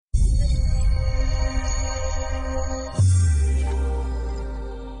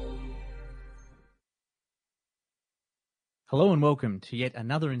Hello and welcome to yet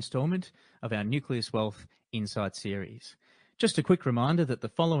another instalment of our Nucleus Wealth Insight series. Just a quick reminder that the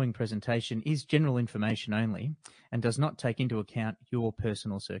following presentation is general information only and does not take into account your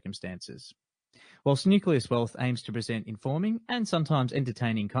personal circumstances. Whilst Nucleus Wealth aims to present informing and sometimes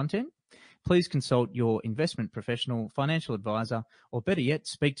entertaining content, please consult your investment professional, financial advisor, or better yet,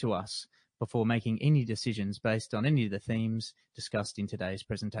 speak to us before making any decisions based on any of the themes discussed in today's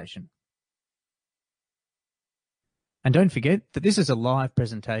presentation. And don't forget that this is a live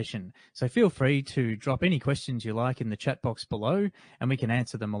presentation, so feel free to drop any questions you like in the chat box below and we can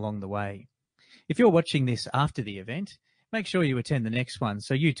answer them along the way. If you're watching this after the event, make sure you attend the next one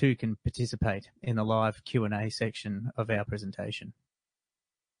so you too can participate in the live Q&A section of our presentation.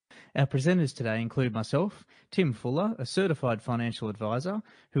 Our presenters today include myself, Tim Fuller, a certified financial advisor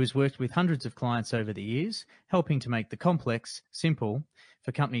who has worked with hundreds of clients over the years, helping to make the complex simple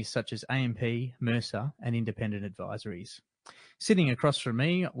for companies such as AMP, Mercer and independent advisories. Sitting across from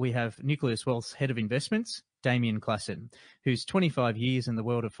me, we have Nucleus Wealth's Head of Investments, Damien Klassen, whose 25 years in the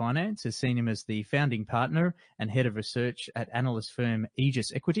world of finance has seen him as the founding partner and Head of Research at analyst firm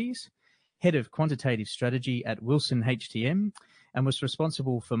Aegis Equities, Head of Quantitative Strategy at Wilson HTM, and was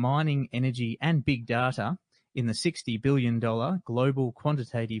responsible for mining, energy and big data in the $60 billion global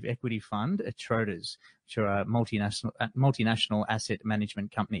quantitative equity fund at Schroders, which are a multinational asset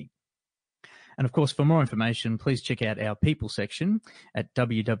management company. And of course, for more information, please check out our people section at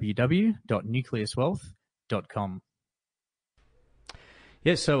www.nucleuswealth.com.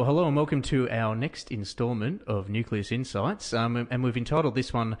 Yes, so hello and welcome to our next instalment of Nucleus Insights, and we've entitled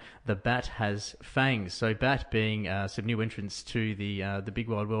this one, The Bat Has Fangs. So Bat being some new entrants to the big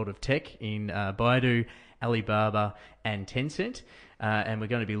wide world of tech in Baidu, Alibaba and Tencent, and we're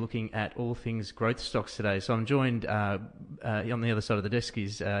going to be looking at all things growth stocks today. So I'm joined on the other side of the desk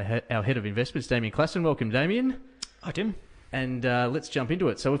is our Head of Investments, Damien Klassen. Welcome, Damien. Hi, Tim. And let's jump into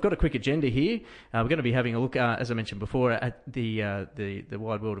it. So we've got a quick agenda here. We're going to be having a look, as I mentioned before, at the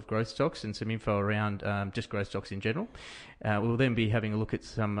wide world of growth stocks and some info around just growth stocks in general. We'll then be having a look at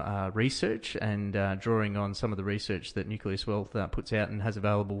some research and drawing on some of the research that Nucleus Wealth puts out and has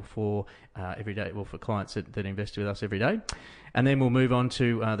available for every day, well, for clients that invest with us every day. And then we'll move on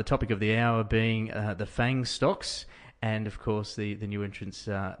to the topic of the hour being the FANG stocks and, of course, the new entrants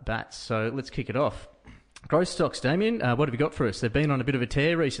BATs. So let's kick it off. Growth stocks, Damien, what have you got for us? They've been on a bit of a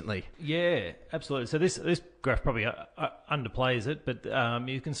tear recently. Yeah, absolutely. So this graph probably underplays it, but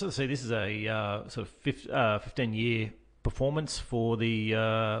you can sort of see this is a sort of 15-year performance for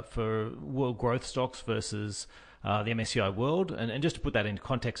the for world growth stocks versus the MSCI World. And just to put that into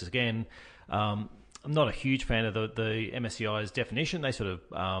context again, I'm not a huge fan of the MSCI's definition. They sort of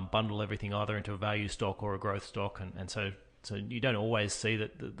bundle everything either into a value stock or a growth stock, and so you don't always see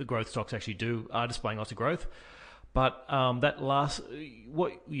that the growth stocks actually are displaying lots of growth. But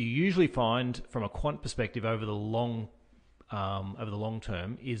what you usually find from a quant perspective over the long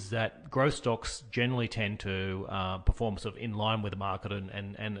term is that growth stocks generally tend to perform sort of in line with the market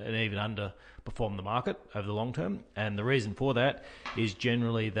and even underperform the market over the long term. And the reason for that is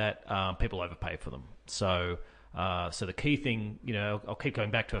generally that people overpay for them. So the key thing, I'll keep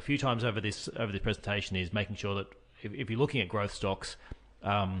going back to a few times over this presentation, is making sure that if you're looking at growth stocks,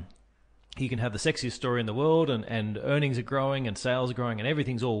 you can have the sexiest story in the world and earnings are growing and sales are growing and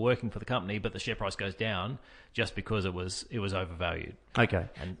everything's all working for the company, but the share price goes down just because it was overvalued. Okay.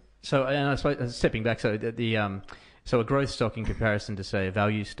 And I suppose stepping back, so so a growth stock in comparison to say a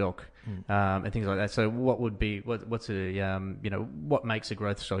value stock and things like that. So what would be what makes a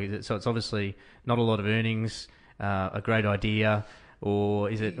growth stock? Is it, so it's obviously not a lot of earnings, a great idea. Or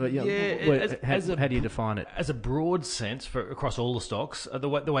is it? How do you define it? As a broad sense across all the stocks, the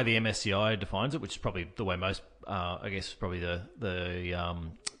way the MSCI defines it, which is probably the way most, probably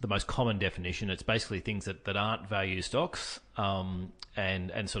the most common definition. It's basically things that aren't value stocks, and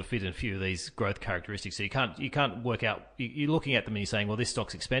sort of fit in a few of these growth characteristics. So you can't work out. You're looking at them and you're saying, well, this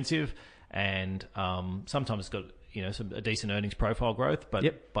stock's expensive, and sometimes it's got a decent earnings profile growth, but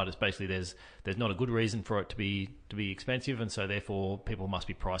it's basically there's not a good reason for it to be expensive, and so therefore people must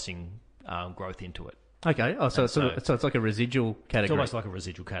be pricing growth into it. Okay. Oh, so it's like a residual category. It's almost like a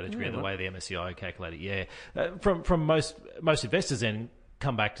residual category in the way the MSCI calculate it. Yeah. From most investors then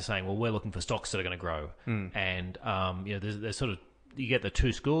come back to saying, well, we're looking for stocks that are going to grow, and there's sort of, you get the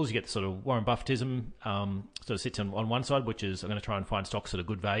two schools. You get the sort of Warren Buffettism, sort of sits on one side, which is I'm going to try and find stocks that are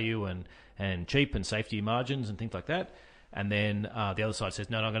good value and cheap and safety margins and things like that. And then the other side says,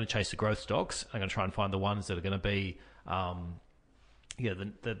 no, I'm going to chase the growth stocks. I'm going to try and find the ones that are going to be,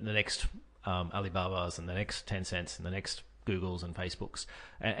 the next Alibabas and the next Tencents and the next Googles and Facebooks,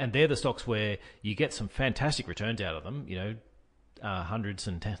 and they're the stocks where you get some fantastic returns out of them. Hundreds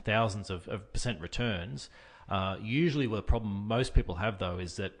and thousands of percent returns. Usually, the problem most people have though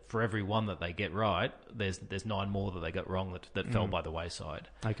is that for every one that they get right, there's 9 more that they got wrong that fell by the wayside.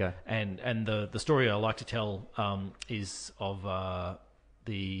 Okay. And the story I like to tell is of all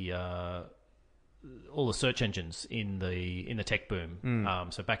the search engines in the tech boom.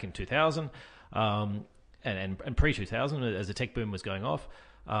 So back in 2000, and pre 2000, as the tech boom was going off,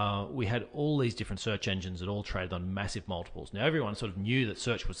 we had all these different search engines that all traded on massive multiples. Now everyone sort of knew that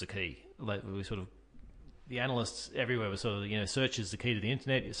search was the key. The analysts everywhere were sort of, search is the key to the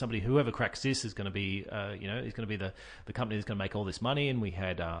internet. Whoever cracks this is going to be, is going to be the company that's going to make all this money. And we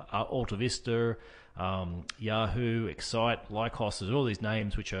had AltaVista, Yahoo, Excite, Lycos. There's all these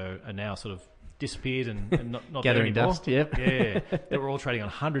names which are now sort of disappeared and not gathering there anymore. dust. Yep. Yeah, they were all trading on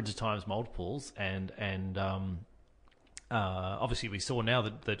hundreds of times multiples, and obviously we saw now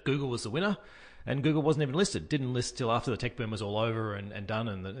that Google was the winner. And Google wasn't even listed. Didn't list till after the tech boom was all over and done.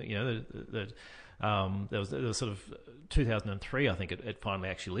 And there was sort of 2003, I think it finally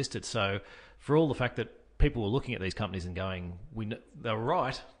actually listed. So for all the fact that people were looking at these companies and going, they were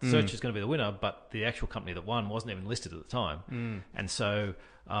right. Search is going to be the winner, but the actual company that won wasn't even listed at the time. And so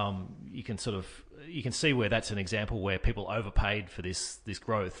you can see where that's an example where people overpaid for this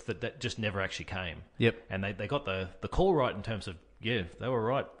growth that just never actually came. Yep. And they got the call right in terms of, yeah, they were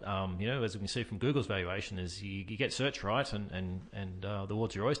right. As we can see from Google's valuation, is you get search right and the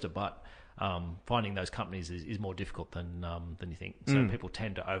world's your oyster, but finding those companies is more difficult than you think. So people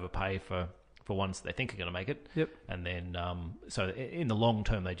tend to overpay for ones that they think are going to make it. Yep. And then, so in the long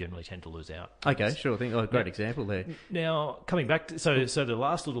term, they generally tend to lose out. Okay, sure thing. Oh, great example there. Now, coming back to, so the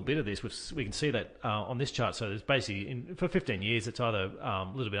last little bit of this, we can see that on this chart. So there's basically, for 15 years, it's either a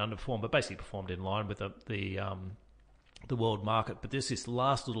little bit underperformed, but basically performed in line with the world market. But this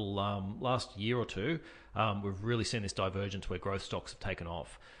last year or two, we've really seen this divergence where growth stocks have taken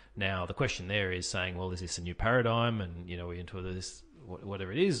off. Now, the question there is saying, well, is this a new paradigm and, we're into this,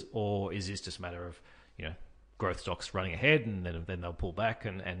 whatever it is, or is this just a matter of, growth stocks running ahead and then they'll pull back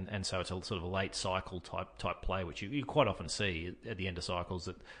and so it's a sort of a late cycle type play, which you quite often see at the end of cycles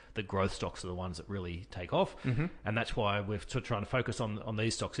that the growth stocks are the ones that really take off. Mm-hmm. And that's why we're sort of trying to focus on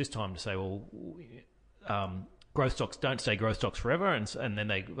these stocks this time to say, well, growth stocks don't stay growth stocks forever, and then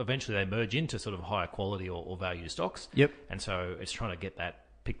they eventually merge into sort of higher quality or value stocks. Yep. And so it's trying to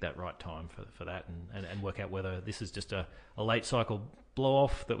pick that right time for that and work out whether this is just a late cycle blow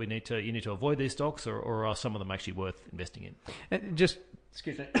off that you need to avoid these stocks, or are some of them actually worth investing in. And just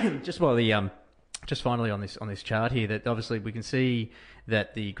finally on this chart here, that obviously we can see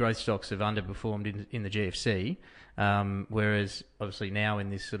that the growth stocks have underperformed in the GFC, whereas obviously now in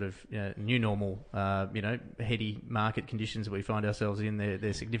this sort of new normal, heady market conditions that we find ourselves in,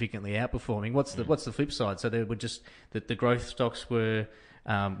 they're significantly outperforming. What's the flip side? So they were just that the growth stocks were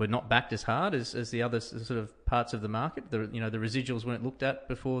not backed as hard as the other sort of parts of the market. The residuals weren't looked at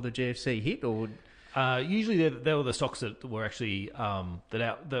before the GFC hit, or usually they were the stocks that were actually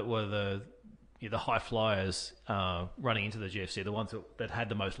that were the high flyers running into the GFC, the ones that had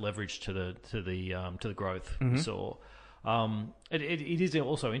the most leverage to the growth we saw. It is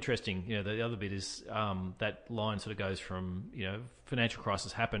also interesting. The other bit is that line sort of goes from financial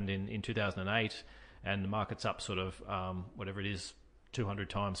crisis happened in 2008, and the market's up sort of whatever it is, 200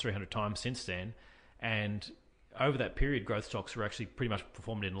 times, 300 times since then, and over that period, growth stocks were actually pretty much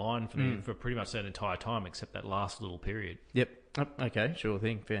performed in line for pretty much that entire time, except that last little period. Yep. Okay, sure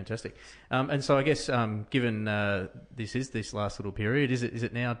thing. Fantastic. And so I guess given this last little period, is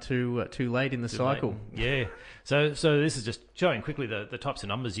it now too late in the cycle? Late. Yeah. So this is just showing quickly the types of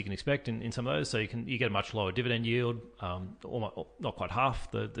numbers you can expect in some of those. So you get a much lower dividend yield, almost, not quite half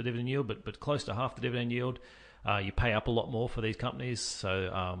the dividend yield, but close to half the dividend yield. You pay up a lot more for these companies.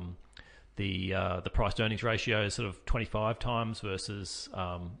 So the price to earnings ratio is sort of 25 times versus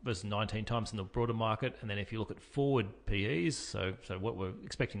 19 times in the broader market. And then if you look at forward PEs, so what we're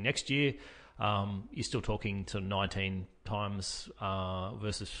expecting next year, you're still talking to 19 times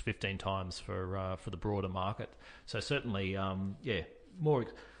versus 15 times for the broader market. So certainly,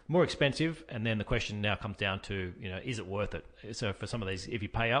 more expensive. And then the question now comes down to, is it worth it? So for some of these, if you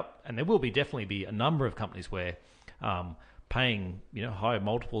pay up, and there will definitely be a number of companies where paying higher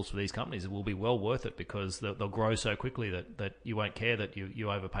multiples for these companies will be well worth it, because they'll grow so quickly that you won't care that you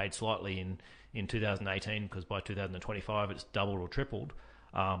overpaid slightly in 2018, because by 2025 it's doubled or tripled.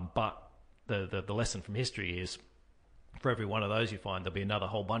 But the lesson from history is, for every one of those you find, there'll be another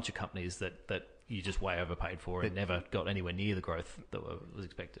whole bunch of companies that you just way overpaid for and never got anywhere near the growth that was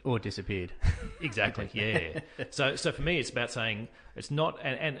expected. Or disappeared. Exactly, yeah. So for me, it's about saying it's not,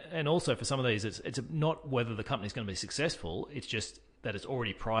 and also for some of these, it's not whether the company's going to be successful, it's just that it's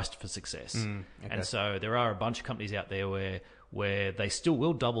already priced for success. Okay. And so there are a bunch of companies out there where they still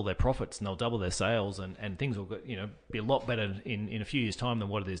will double their profits and they'll double their sales and things will be a lot better in a few years' time than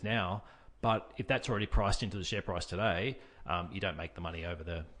what it is now. But if that's already priced into the share price today, you don't make the money over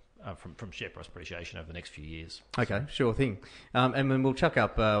the from share price appreciation over the next few years. Okay, sure thing. And then we'll chuck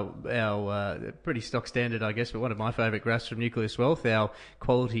up our pretty stock standard, I guess, but one of my favourite graphs from Nucleus Wealth, our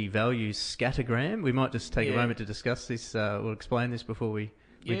quality values scattergram. We might just take a moment to discuss this. We'll explain this before we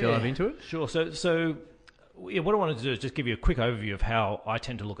dive into it. Sure. So what I wanted to do is just give you a quick overview of how I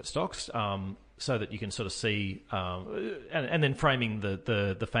tend to look at stocks, so that you can sort of see, and then framing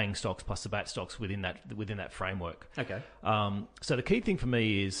the FANG stocks plus the BAT stocks within that framework. Okay. So the key thing for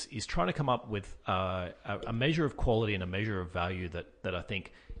me is trying to come up with a measure of quality and a measure of value that I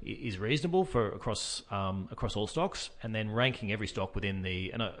think is reasonable for across all stocks, and then ranking every stock within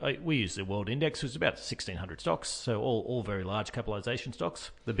we use the World Index, which is about 1,600 stocks, so all very large capitalization stocks.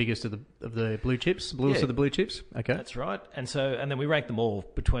 The biggest of the blue chips, bluest of the blue chips. Okay, that's right. And then we rank them all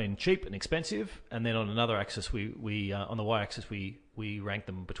between cheap and expensive, and then on another axis, we on the y-axis we rank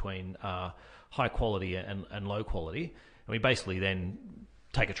them between high quality and low quality, and we basically then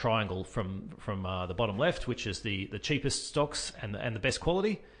take a triangle from the bottom left, which is the cheapest stocks and the best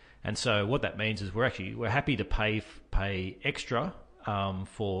quality. And so what that means is we're happy to pay extra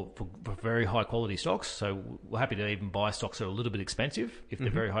for very high quality stocks. So we're happy to even buy stocks that are a little bit expensive if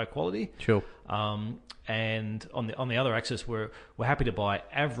they're very high quality. Sure. And on the other axis, we're happy to buy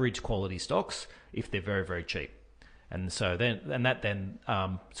average quality stocks if they're very, very cheap. And so that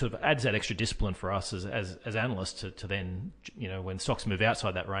sort of adds that extra discipline for us as analysts to then, when stocks move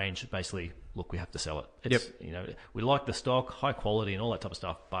outside that range, basically, look, we have to sell it. We like the stock, high quality and all that type of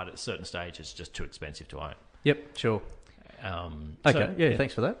stuff, but at a certain stage, it's just too expensive to own. Yep, sure. Okay,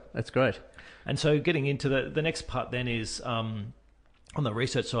 thanks for that. That's great. And so getting into the next part then is, on the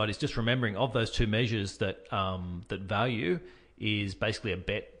research side, is just remembering of those two measures that value is basically a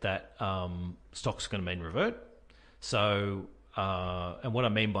bet that stocks are going to mean revert. So, and what I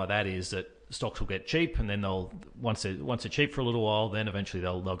mean by that is that stocks will get cheap, and then once they're cheap for a little while, then eventually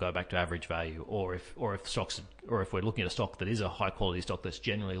they'll go back to average value. Or if we're looking at a stock that is a high quality stock that's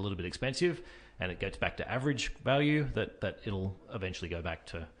generally a little bit expensive, and it gets back to average value, that it'll eventually go back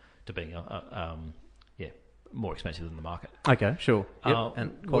to being more expensive than the market. Okay, sure. Yep.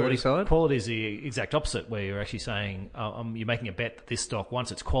 And quality side? Quality is the exact opposite, where you're actually saying you're making a bet that this stock, once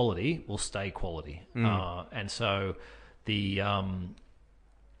it's quality, will stay quality. And so the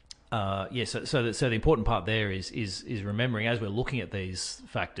so the important part there is remembering, as we're looking at these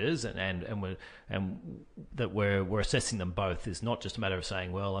factors and that we're assessing them both, is not just a matter of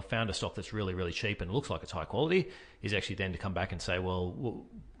saying, well, I found a stock that's really, really cheap and it looks like it's high quality, is actually then to come back and say, well,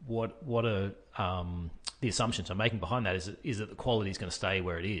 what are the assumptions I'm making behind that? Is that the quality is going to stay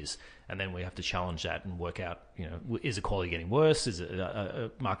where it is, and then we have to challenge that and work out, is the quality getting worse? Is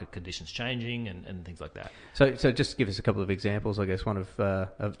it market conditions changing and things like that? So just give us a couple of examples. I guess one of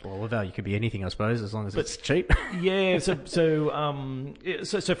value could be anything, I suppose, as long as it's cheap. Yeah. So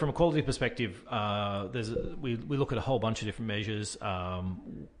from a quality perspective, we look at a whole bunch of different measures.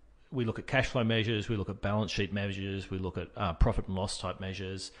 We look at cash flow measures, we look at balance sheet measures, we look at profit and loss type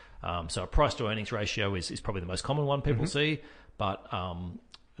measures. So a price to earnings ratio is probably the most common one people see, but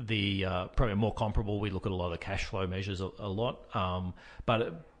probably more comparable, we look at a lot of the cash flow measures a lot.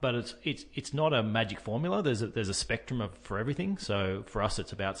 But it's not a magic formula. There's a spectrum for everything. So for us,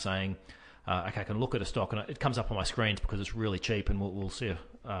 it's about saying, okay, I can look at a stock and it comes up on my screens because it's really cheap, and we'll see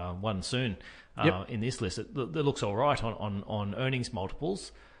one soon in this list. It looks all right on earnings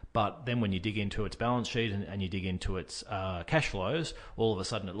multiples. But then when you dig into its balance sheet and you dig into its cash flows, all of a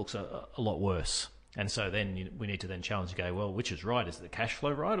sudden it looks a lot worse. And so then we need to then challenge and go, well, which is right? Is it the cash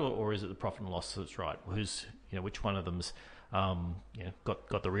flow right, or is it the profit and loss that's right? Which one of them's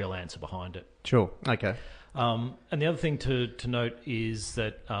got the real answer behind it? Sure. Okay. And the other thing to note is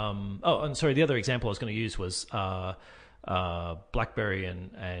that the other example I was going to use was BlackBerry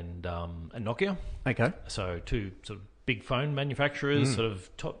and Nokia. Okay. So two sort of big phone manufacturers, sort of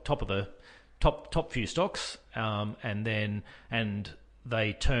top of the top few stocks, and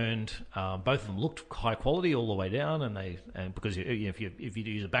they turned, both of them looked high quality all the way down, and because if you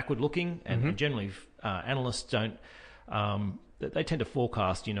use a backward looking, and generally analysts don't, they tend to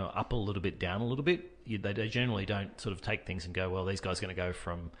forecast up a little bit, down a little bit. They generally don't sort of take things and go, well, these guys are going to go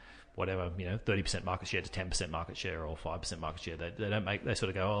from whatever 30% market share to 10% market share or 5% market share. They don't make, they sort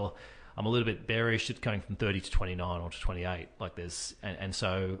of go, I'm a little bit bearish. It's going from 30 to 29 or to 28. Like there's, and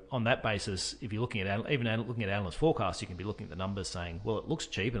so on that basis, if you're looking at looking at analyst forecasts, you can be looking at the numbers saying, well, it looks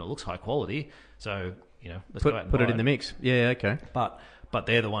cheap and it looks high quality, so let's go out and put buy it in the mix. Yeah, okay. But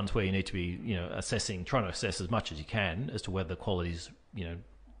they're the ones where you need to be trying to assess as much as you can as to whether the quality's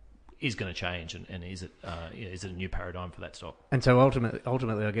is going to change, and is it a new paradigm for that stock? And so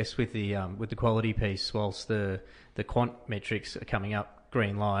ultimately, I guess with the quality piece, whilst the quant metrics are coming up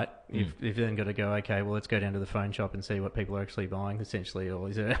green light, you've then got to go, okay, well, let's go down to the phone shop and see what people are actually buying, essentially, or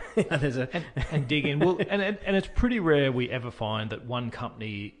is there and dig in. Well, and it's pretty rare we ever find that one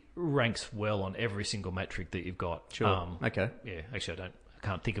company ranks well on every single metric that you've got. Sure. Okay. Yeah. Actually, I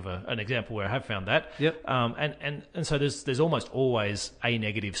can't think of an example where I have found that. Yep. And so there's almost always a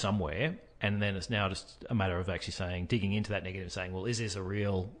negative somewhere, and then it's now just a matter of actually digging into that negative and saying, well, is this a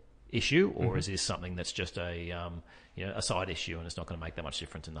real issue, or is this something that's just a side issue and it's not going to make that much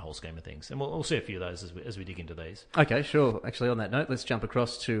difference in the whole scheme of things? And we'll see a few of those as we dig into these. Okay, sure. Actually, on that note, let's jump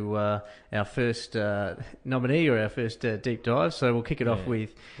across to our first nominee, or our first deep dive. So we'll kick it off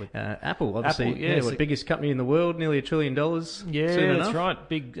with Apple. Obviously, Apple, the biggest company in the world, nearly $1 trillion. Yeah, soon that's enough. right.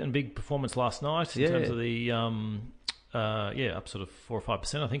 Big performance last night in terms of the up sort of 4 or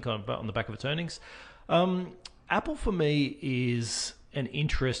 5%, I think, on the back of its earnings. Apple for me is an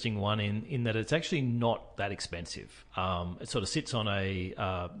interesting one in that it's actually not that expensive. It sort of sits on a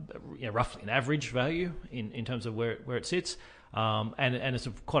roughly an average value in terms of where it sits, and it's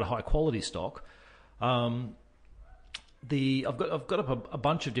quite a high quality stock. I've got up a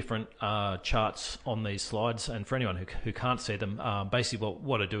bunch of different charts on these slides, and for anyone who can't see them, basically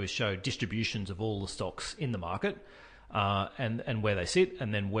what I do is show distributions of all the stocks in the market. And where they sit,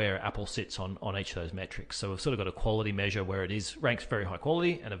 and then where Apple sits on each of those metrics. So we've sort of got a quality measure where it ranks very high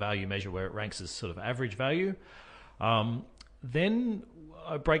quality, and a value measure where it ranks as sort of average value. Then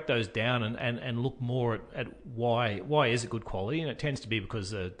I break those down and look more at why is it good quality, and it tends to be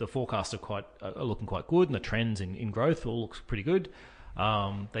because the forecasts are looking quite good, and the trends in growth all looks pretty good.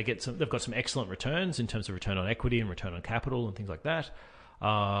 They've got some excellent returns in terms of return on equity and return on capital and things like that.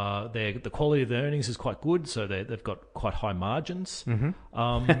 The quality of the earnings is quite good, so they've got quite high margins.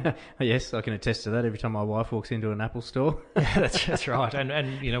 Mm-hmm. Yes, I can attest to that. Every time my wife walks into an Apple store, that's right.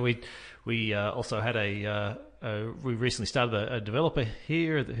 And we also had we recently started a developer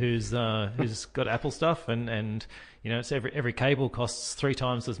here who's got Apple stuff, and it's every cable costs 3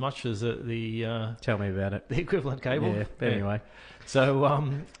 times as much as the tell me about it, the equivalent cable. Yeah. But anyway,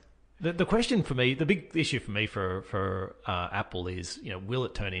 so. The question for me, the big issue for me for Apple is, will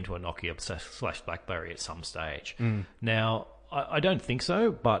it turn into a Nokia / BlackBerry at some stage? Now, I don't think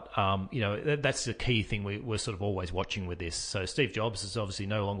so, but that's the key thing we're sort of always watching with this. So Steve Jobs is obviously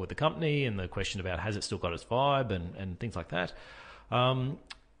no longer with the company, and the question about has it still got its vibe and things like that.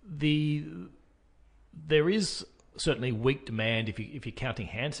 There is certainly weak demand if you're counting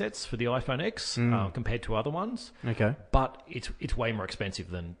handsets for the iPhone X compared to other ones. Okay, but it's way more expensive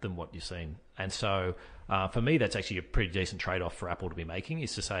than what you've seen, and so for me that's actually a pretty decent trade-off for Apple to be making,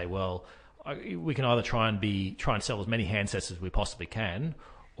 is to say, well, we can either try and sell as many handsets as we possibly can,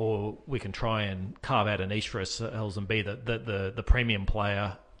 or we can try and carve out a niche for ourselves and be the premium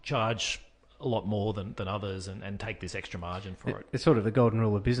player, charge a lot more than others, and take this extra margin for it. It's sort of the golden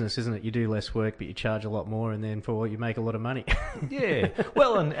rule of business, isn't it? You do less work, but you charge a lot more, and then for what you make a lot of money. Yeah,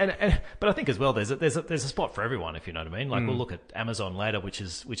 well, but I think as well, there's a spot for everyone, if you know what I mean. Like we'll look at Amazon later, which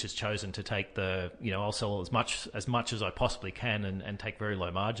has chosen to take I'll sell as much as I possibly can and take very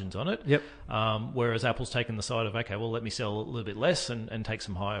low margins on it. Yep. Whereas Apple's taken the side of, okay, well, let me sell a little bit less and take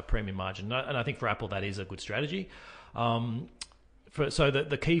some higher premium margin. And I think for Apple that is a good strategy. So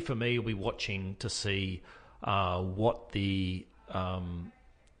the key for me will be watching to see what they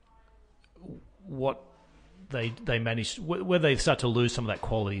manage, where they start to lose some of that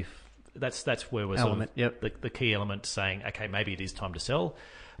quality. That's where we're element, sort of the key element, saying, okay, maybe it is time to sell.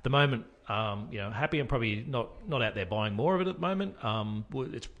 At the moment, happy and probably not out there buying more of it at the moment.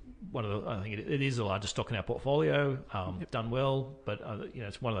 It's I think it is the largest stock in our portfolio. Done well, but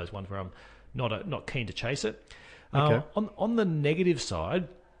it's one of those ones where I'm not keen to chase it. Okay. On the negative side,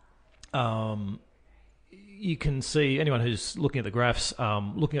 you can see anyone who's looking at the graphs,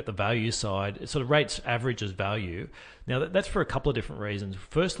 looking at the value side, it sort of rates average as value. Now that's for a couple of different reasons.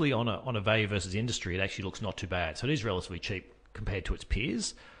 Firstly, on a value versus industry, it actually looks not too bad. So it is relatively cheap compared to its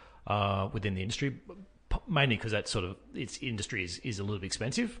peers within the industry, mainly because that sort of its industry is a little bit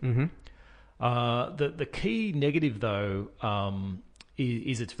expensive. Mm-hmm. The key negative though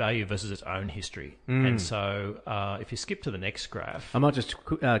is its value versus its own history. And so if you skip to the next graph... I might just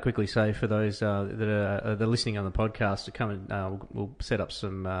quickly say for those that are listening on the podcast to come and we'll set up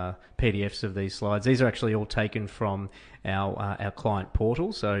some PDFs of these slides. These are actually all taken from our client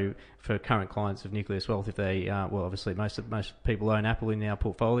portal. So for current clients of Nucleus Wealth, if they obviously most people own Apple in our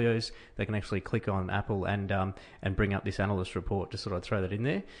portfolios, they can actually click on Apple and bring up this analyst report. Just sort of throw that in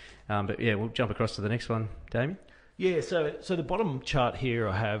there. But yeah, we'll jump across to the next one, Damien. Yeah, so the bottom chart here,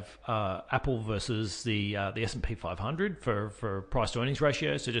 I have Apple versus the S&P 500 for price to earnings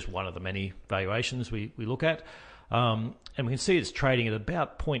ratio. So just one of the many valuations we look at, and we can see it's trading at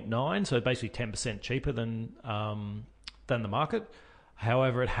about 0.9, so basically 10% cheaper than the market.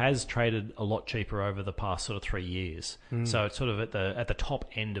 However, it has traded a lot cheaper over the past sort of 3 years. So it's sort of at the top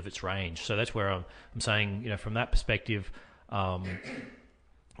end of its range. So that's where I'm saying, from that perspective,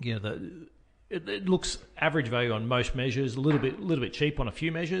 It looks average value on most measures, a little bit cheap on a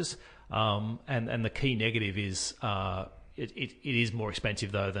few measures, and the key negative is it is more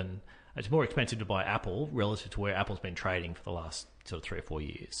expensive it's more expensive to buy Apple relative to where Apple's been trading for the last sort of 3 or 4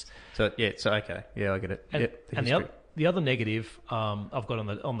 years. So okay, yeah, I get it. And the other negative I've got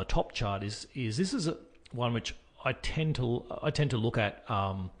on the top chart is this is one which I tend to look at.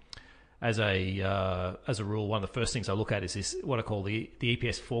 As a rule, one of the first things I look at is this, what I call the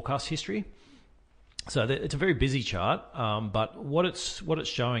EPS forecast history. So it's a very busy chart, but what it's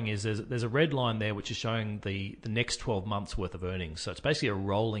showing is there's a red line there which is showing the next 12 months worth of earnings. So it's basically a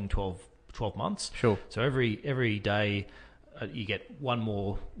rolling 12 months. Sure. So every day you get one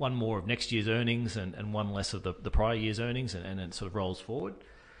more of next year's earnings and one less of the prior year's earnings, and it sort of rolls forward.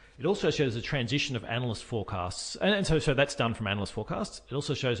 It also shows a transition of analyst forecasts, and so that's done from analyst forecasts. It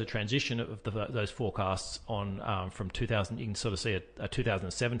also shows a transition of those forecasts on from 2000. You can sort of see a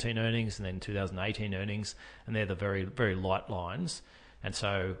 2017 earnings and then 2018 earnings, and they're the very, very light lines. And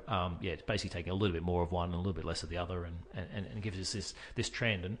so it's basically taking a little bit more of one and a little bit less of the other, and gives us this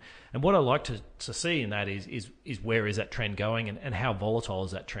trend. And what I like to see in that is where is that trend going, and how volatile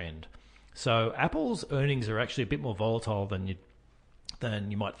is that trend. So Apple's earnings are actually a bit more volatile than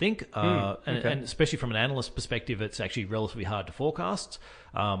you might think, and especially from an analyst perspective, it's actually relatively hard to forecast.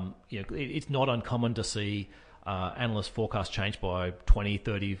 It's not uncommon to see analyst forecasts change by 20,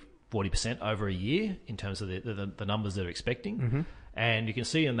 30, 40% over a year in terms of the numbers they're expecting. And you can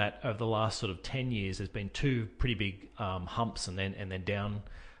see in that over the last sort of 10 years, there's been two pretty big humps and then down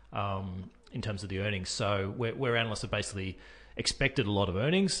in terms of the earnings. So where analysts have basically expected a lot of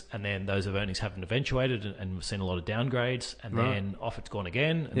earnings, and then those earnings haven't eventuated, and we've seen a lot of downgrades, and then off it's gone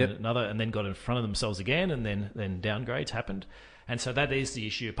again, and then another, and then got in front of themselves again, and then downgrades happened. And so that is the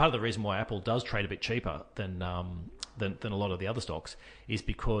issue. Part of the reason why Apple does trade a bit cheaper than a lot of the other stocks is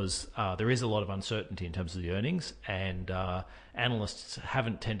because there is a lot of uncertainty in terms of the earnings, and analysts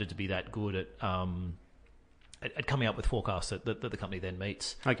haven't tended to be that good at coming up with forecasts that the company then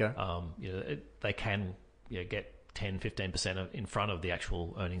meets. Okay. They can get 10-15% in front of the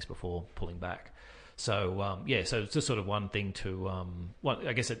actual earnings before pulling back. So so it's just sort of one thing to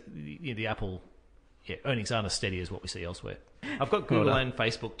I guess the Apple earnings aren't as steady as what we see elsewhere. I've got Google and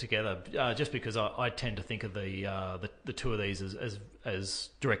Facebook together just because I tend to think of the two of these as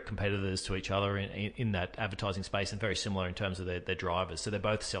direct competitors to each other in that advertising space, and very similar in terms of their drivers. So they're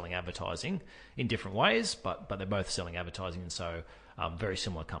both selling advertising in different ways, but they're both selling advertising, and so very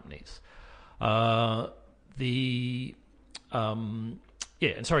similar companies. And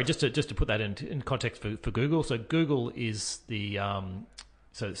sorry, just to put that in context for Google. So Google is the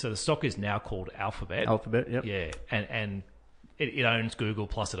so the stock is now called Alphabet. Alphabet, yep. Yeah, and it owns Google,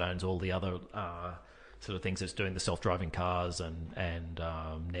 plus it owns all the other sort of things it's doing, the self-driving cars and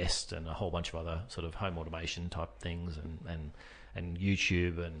Nest and a whole bunch of other sort of home automation type things, and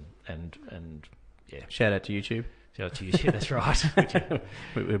YouTube and yeah. Shout out to YouTube. Shout out to YouTube. That's right.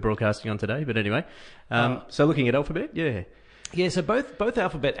 We're broadcasting on today, but anyway. So looking at Alphabet, yeah. So both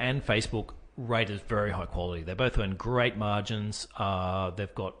Alphabet and Facebook rate as very high quality. They both earn great margins.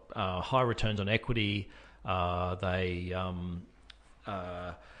 They've got high returns on equity. They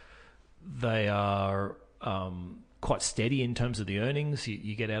are quite steady in terms of the earnings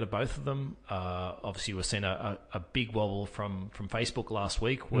you get out of both of them. Obviously, we're seeing a big wobble from Facebook last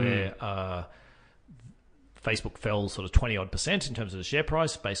week, where Facebook fell sort of 20-odd% in terms of the share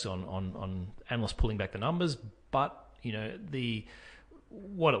price based on analysts pulling back the numbers. But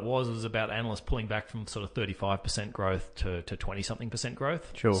what it was about analysts pulling back from sort of 35% growth to 20-something%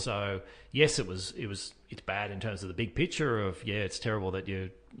 growth. Sure. So yes, it's bad in terms of the big picture of it's terrible that your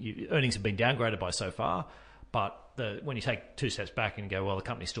earnings have been downgraded by so far, but when you take two steps back and go, well, the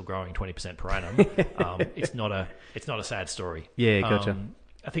company's still growing 20% per annum, it's not a sad story. Yeah, gotcha.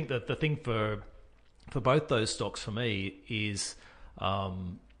 I think that the thing for both those stocks for me is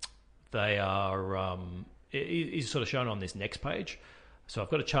they are is sort of shown on this next page. So I've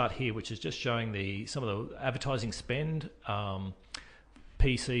got a chart here which is just showing some of the advertising spend,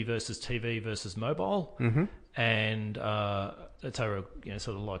 PC versus TV versus mobile, and it's over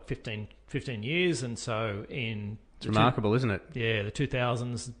sort of like 15 years, and so it's remarkable, isn't it? Yeah, the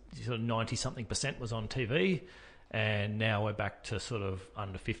 2000s, sort of 90-something% was on TV, and now we're back to sort of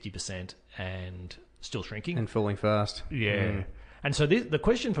under 50% and still shrinking. And falling fast. Yeah. And so the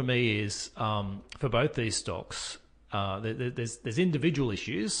question for me is, for both these stocks, there's individual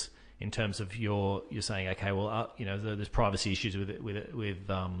issues in terms of you're saying, okay, well, there's privacy issues with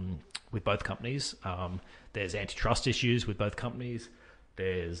both companies. There's antitrust issues with both companies.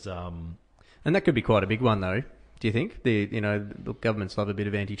 There's and that could be quite a big one, though. Do you think the governments love a bit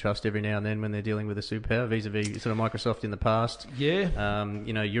of antitrust every now and then when they're dealing with a superpower, vis-a-vis sort of Microsoft in the past? Yeah.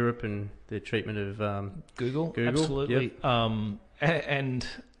 Europe and the treatment of Google. Absolutely. Yep. And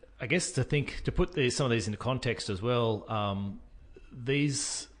I guess to put some of these into context as well,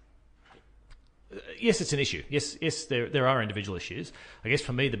 yes, it's an issue. Yes, there are individual issues. I guess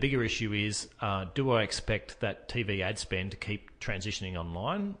for me, the bigger issue is, do I expect that TV ad spend to keep transitioning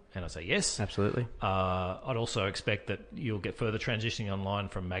online? And I say yes. Absolutely. I'd also expect that you'll get further transitioning online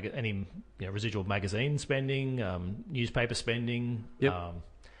from any residual magazine spending, newspaper spending,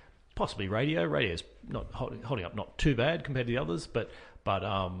 possibly radio. Radio's not holding up not too bad compared to the others, but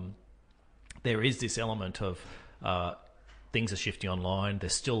there is this element of things are shifting online.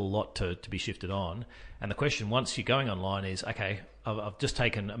 There's still a lot to be shifted on. And the question, once you're going online, is, okay, I've just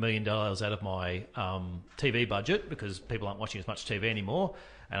taken $1 million out of my TV budget because people aren't watching as much TV anymore,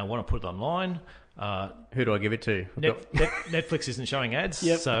 and I want to put it online. Who do I give it to? Netflix isn't showing ads,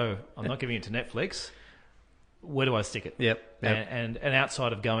 so I'm not giving it to Netflix. Where do I stick it? Yep. And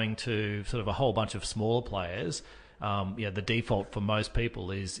outside of going to sort of a whole bunch of smaller players, the default for most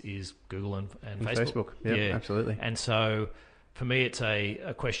people is Google and Facebook. Yeah, absolutely. And so for me, it's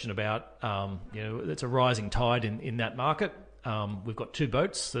a question about, it's a rising tide in that market. We've got two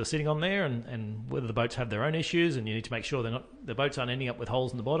boats that are sitting on there, and whether the boats have their own issues, and you need to make sure the boats aren't ending up with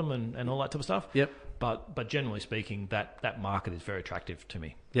holes in the bottom and all that type of stuff. Yep. But generally speaking, that market is very attractive to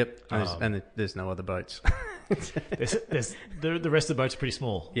me. Yep. And there's no other boats. there's the rest of the boats are pretty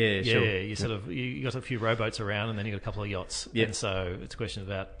small. Yeah, sure. Yeah, you got a few rowboats around, and then you got a couple of yachts. Yep. And so it's a question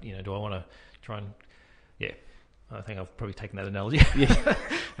about, do I want to try and I think I've probably taken that analogy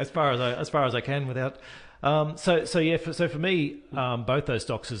as far as I can without. So for me, both those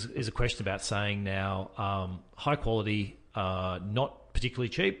stocks is a question about saying now, high quality, not particularly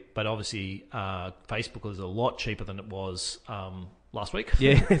cheap, but obviously Facebook is a lot cheaper than it was last week.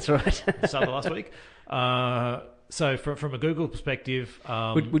 Yeah, that's right. Start of last week. So from a Google perspective,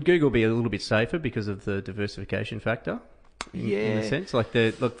 would Google be a little bit safer because of the diversification factor? In a sense,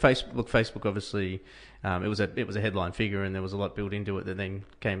 Facebook obviously, it was a headline figure, and there was a lot built into it that then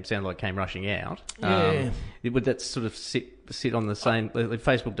came rushing out. Would that sort of sit on the same?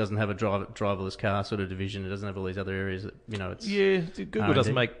 Facebook doesn't have a driverless car sort of division. It doesn't have all these other areas that it's. Yeah, Google R&D.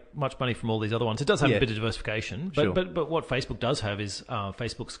 Doesn't make much money from all these other ones. It does have a bit of diversification, but Sure. but what Facebook does have is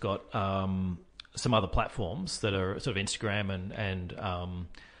Facebook's got some other platforms that are sort of Instagram and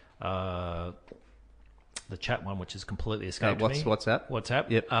the chat one, which is completely escaped me. WhatsApp.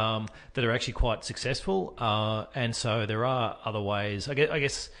 Yep. That are actually quite successful, and so there are other ways. I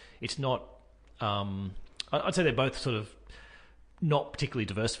guess it's not. I'd say they're both sort of not particularly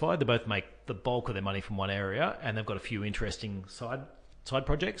diversified. They both make the bulk of their money from one area, and they've got a few interesting side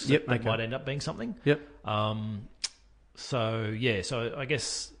projects that might end up being something. Yep. So I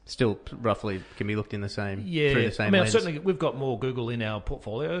guess still roughly can be looked in the same through the same. I mean, lens. certainly we've got more Google in our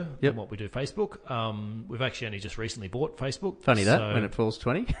portfolio than what we do Facebook. We've actually only just recently bought Facebook. Funny when it falls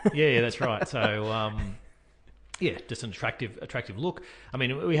 20. Yeah, that's right. So just an attractive look. I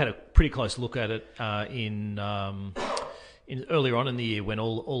mean, we had a pretty close look at it in earlier on in the year when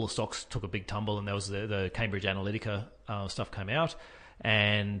all the stocks took a big tumble, and there was the Cambridge Analytica stuff came out,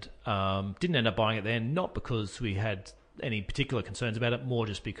 and didn't end up buying it then, not because we had any particular concerns about it, more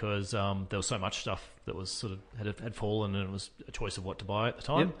just because there was so much stuff that was sort of had fallen, and it was a choice of what to buy at the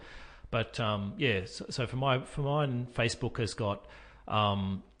time. Yep. But so for mine, Facebook has got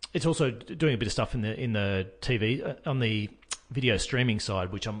it's also doing a bit of stuff in the TV on the video streaming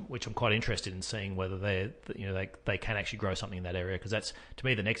side, which I'm quite interested in seeing whether they can actually grow something in that area, because that's, to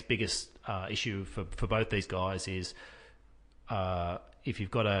me, the next biggest issue for both these guys is if you've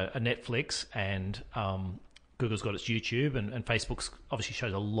got a Netflix and Google's got its YouTube, and Facebook's obviously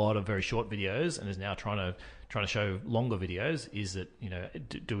shows a lot of very short videos, and is now trying to show longer videos. Is that, you know,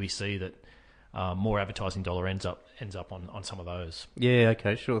 do we see that more advertising dollar ends up on some of those? Yeah,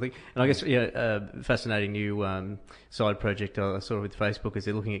 okay, sure thing. And I guess, fascinating new side project I saw with Facebook is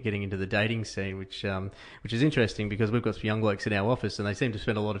they're looking at getting into the dating scene, which is interesting because we've got some young blokes in our office and they seem to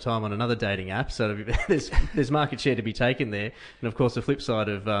spend a lot of time on another dating app. So there's market share to be taken there. And of course, the flip side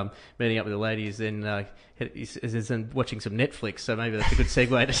of meeting up with a lady is then is then watching some Netflix. So maybe that's a good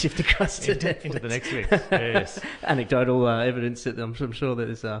segue to shift across to Netflix. Into the next week. Yes. Anecdotal evidence that I'm sure that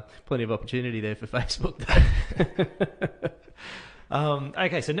there's plenty of opportunity there for Facebook.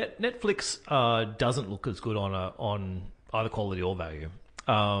 Okay, so Netflix doesn't look as good on either quality or value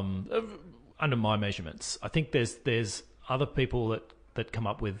under my measurements. I think there's other people that come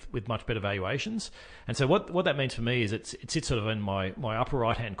up with much better valuations, and so what that means for me is it sits sort of in my upper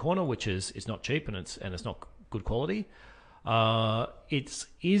right hand corner, which is not cheap and it's not good quality. It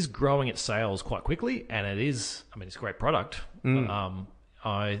is growing its sales quite quickly, and it's a great product.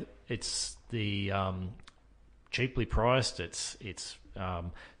 It's the cheaply priced. It's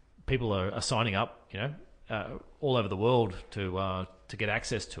people are signing up, all over the world to get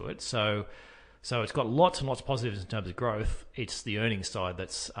access to it. So it's got lots and lots of positives in terms of growth. It's the earnings side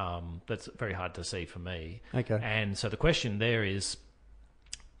that's very hard to see for me. Okay. And so the question there is,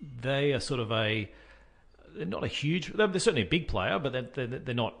 they are sort of they're not a huge. They're certainly a big player, but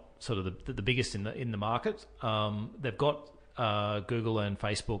they're not sort of the biggest in the market. They've got Google and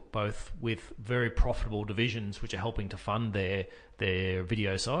Facebook both with very profitable divisions, which are helping to fund their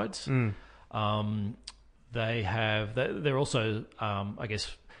video sides. They're also,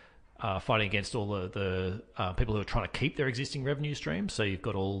 fighting against all the people who are trying to keep their existing revenue streams. So you've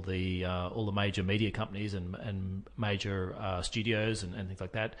got all the major media companies and major studios and things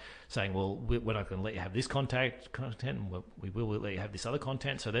like that saying, well, we're not going to let you have this content, and we will let you have this other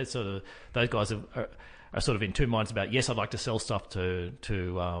content. So those guys are sort of in two minds about, yes, I'd like to sell stuff to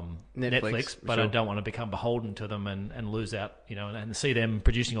Netflix, but sure, I don't want to become beholden to them and lose out, and see them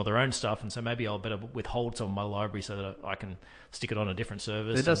producing all their own stuff. And so maybe I'll better withhold some of my library so that I can stick it on a different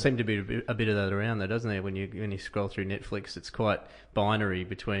service. There does seem to be a bit of that around, though, doesn't there? When you scroll through Netflix, it's quite binary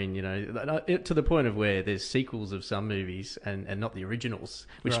between, to the point of where there's sequels of some movies and not the originals,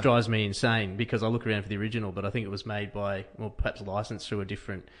 which right, drives me insane because I look around for the original, but I think it was made by, or perhaps licensed through a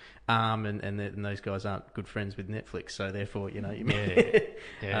different arm, and those guys aren't good friends with Netflix, so therefore,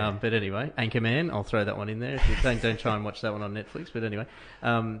 Yeah. But anyway, Anchorman, I'll throw that one in there. If you don't try and watch that one on Netflix, but anyway.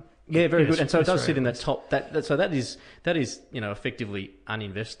 Yeah, very good. And so it does sit in that top. So that is effectively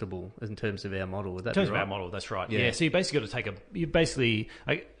uninvestable in terms of our model. Would that in terms be right? of our model, that's right. Yeah. So you basically got to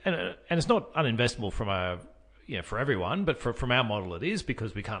and it's not uninvestable from for everyone, but from our model it is,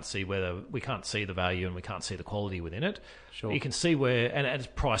 because we can't see the value and we can't see the quality within it. Sure. You can see where, and it's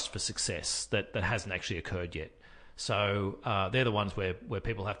priced for success that hasn't actually occurred yet. So they're the ones where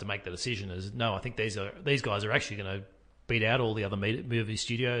people have to make the decision is, no, I think these guys are actually going to beat out all the other movie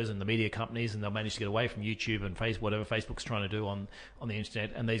studios and the media companies, and they'll manage to get away from YouTube and whatever Facebook's trying to do on the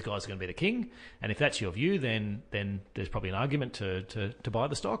internet, and these guys are going to be the king. And if that's your view, then there's probably an argument to buy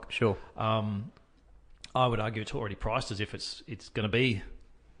the stock. Sure. I would argue it's already priced as if it's going to be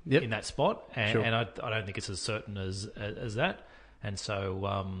in that spot, and, sure, and I don't think it's as certain as that. And so,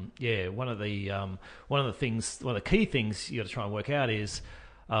 one of the key things you got to try and work out is,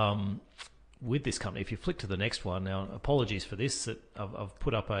 with this company, if you flick to the next one now, apologies for this, that I've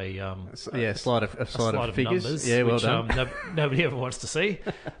put up a slide of figures, numbers, well which done. Nobody ever wants to see.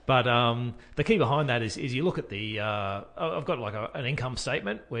 But the key behind that is you look at the I've got like an income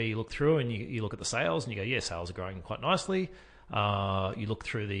statement where you look through and you look at the sales and you go, yeah, sales are growing quite nicely. You look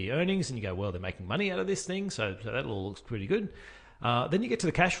through the earnings and you go, well, they're making money out of this thing, so that all looks pretty good. Then you get to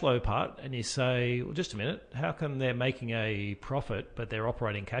the cash flow part and you say, well, just a minute, how come they're making a profit but their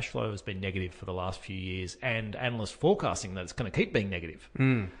operating cash flow has been negative for the last few years, and analysts forecasting that it's going to keep being negative?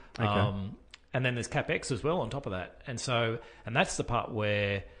 Okay. And then there's CapEx as well on top of that. And that's the part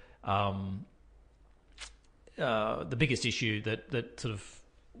where the biggest issue that sort of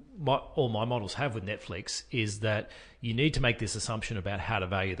all my models have with Netflix is that you need to make this assumption about how to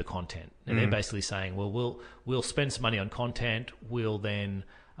value the content. And they're basically saying, well, we'll spend some money on content. We'll then,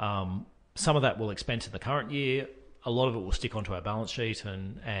 some of that will expense in the current year. A lot of it will stick onto our balance sheet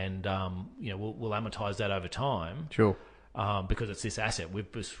and we'll amortize that over time. Sure. Because it's this asset.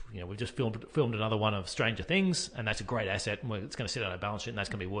 We've just filmed another one of Stranger Things, and that's a great asset, and it's going to sit on our balance sheet, and that's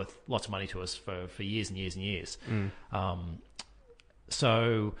going to be worth lots of money to us for years and years and years.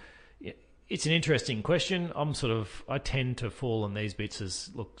 So It's an interesting question. I tend to fall on these bits as,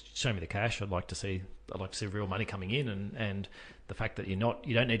 look, show me the cash. I'd like to see real money coming in, and the fact that you don't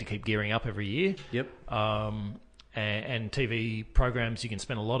need to keep gearing up every year. Yep. And TV programs,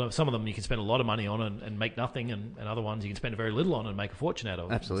 some of them you can spend a lot of money on and make nothing, and other ones you can spend very little on and make a fortune out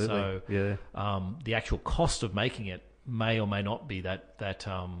of. Absolutely. So, yeah. The actual cost of making it may or may not be that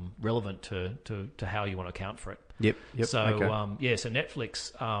relevant to how you want to account for it. Yep. So okay. So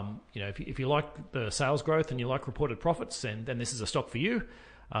Netflix, if you like the sales growth and you like reported profits, then this is a stock for you.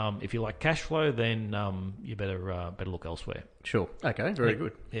 If you like cash flow, then you better look elsewhere. Sure. Okay. Very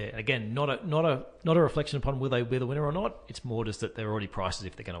good. Yeah. Again, not a reflection upon whether they be the winner or not. It's more just that they're already priced as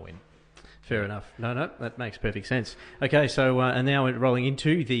if they're going to win. Fair enough. No, that makes perfect sense. Okay, so and now we're rolling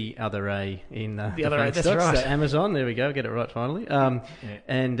into the other A in the other A. That's stocks, right. Amazon. There we go. Get it right finally.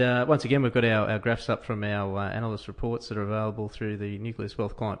 And once again, we've got our graphs up from our analyst reports that are available through the Nucleus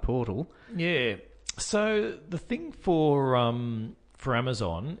Wealth Client Portal. Yeah. So the thing for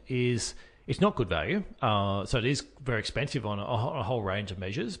Amazon is it's not good value. So it is very expensive on a whole range of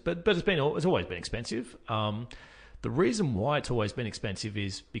measures, but it's always been expensive. The reason why it's always been expensive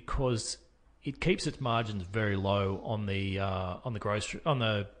is because it keeps its margins very low on the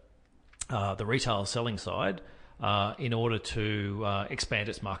retail selling side in order to expand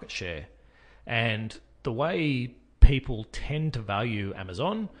its market share. And the way people tend to value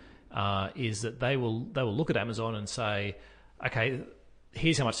Amazon is that they will look at Amazon and say, okay,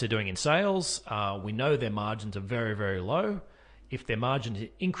 here's how much they're doing in sales. We know their margins are very, very low. If their margins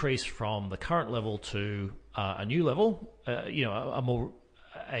increase from the current level to a new level,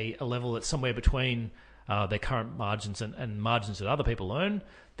 a level that's somewhere between their current margins and margins that other people earn,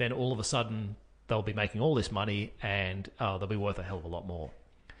 then all of a sudden they'll be making all this money and they'll be worth a hell of a lot more.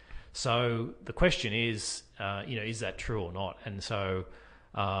 So the question is, is that true or not? And so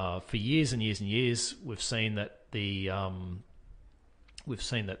for years and years and years, we've seen that the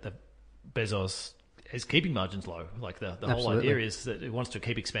Bezos is keeping margins low. Like the whole idea is that it wants to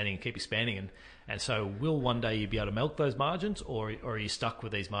keep expanding, and so will one day you be able to milk those margins, or are you stuck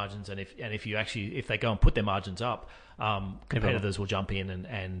with these margins? And if they go and put their margins up, competitors will jump in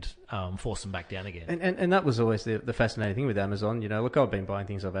and force them back down again. And that was always the fascinating thing with Amazon. Look, I've been buying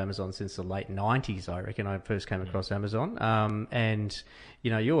things off Amazon since the late 90s, I reckon. I first came across Amazon. And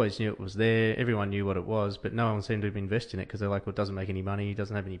you always knew it was there. Everyone knew what it was, but no one seemed to invest in it because they're like, well, it doesn't make any money, it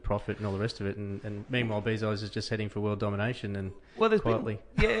doesn't have any profit and all the rest of it. And meanwhile, Bezos is just heading for world domination and quietly.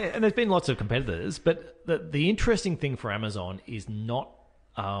 And there's been lots of competitors, but the interesting thing for Amazon is not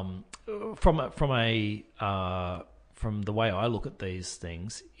from the way I look at these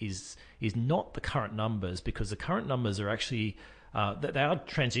things is not the current numbers, because the current numbers are actually they are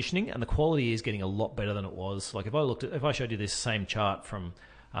transitioning and the quality is getting a lot better than it was. Like if I showed you this same chart from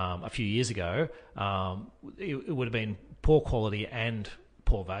a few years ago, it would have been poor quality and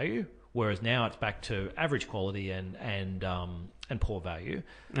poor value, whereas now it's back to average quality and poor value.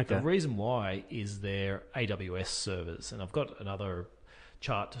 Okay. The reason why is their AWS servers, and I've got another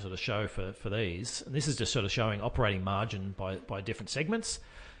chart to sort of show for these, and this is just sort of showing operating margin by different segments.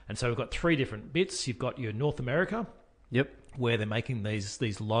 And so we've got three different bits. You've got your North America, where they're making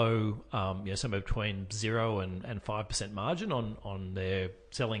these low, somewhere between 0 and 5% margin on their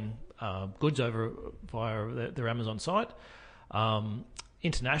selling goods over via their Amazon site.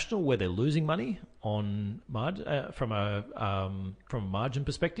 International, where they're losing money on from a margin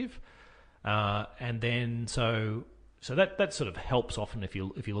perspective, and then so that sort of helps often if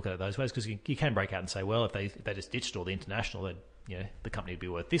you look at it those ways, because you can break out and say, well, if they just ditched all the international, then the company would be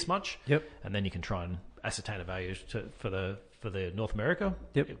worth this much, and then you can try and ascertain a value for the North America,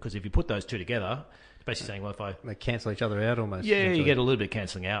 because if you put those two together, it's basically saying, well, if they cancel each other out almost. Yeah, you get a little bit of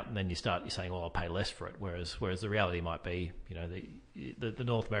cancelling out, and then you're saying, well, I'll pay less for it. Whereas the reality might be, the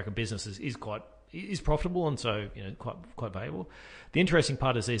North American business is profitable, and so quite valuable. The interesting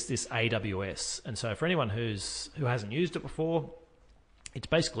part is this AWS, and so for anyone who hasn't used it before, it's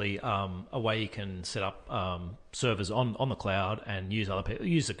basically a way you can set up servers on the cloud and use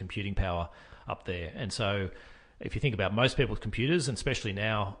the computing power up there. And so if you think about most people's computers, and especially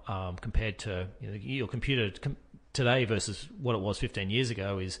now compared to your computer today versus what it was 15 years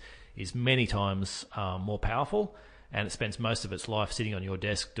ago, is many times more powerful, and it spends most of its life sitting on your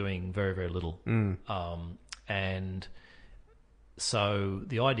desk doing very, very little. And so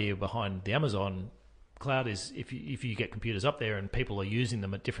the idea behind the Amazon cloud is if you get computers up there and people are using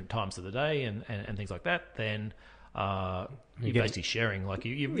them at different times of the day and things like that, then you're basically sharing, like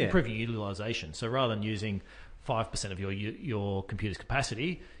you're improving utilization. So rather than using 5% of your computer's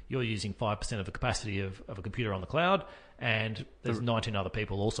capacity, you're using 5% of the capacity of a computer on the cloud, and there's 19 other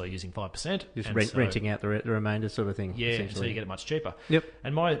people also using 5%. Just renting out the remainder sort of thing. Yeah, so you get it much cheaper. Yep.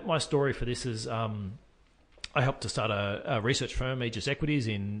 And my story for this is I helped to start a research firm, Aegis Equities,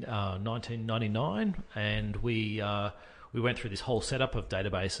 in 1999, and we went through this whole setup of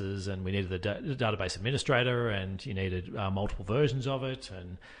databases, and we needed a database administrator, and you needed multiple versions of it,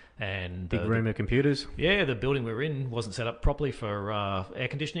 and big room of computers. Yeah, the building we were in wasn't set up properly for air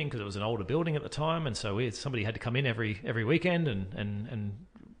conditioning because it was an older building at the time, and so somebody had to come in every weekend and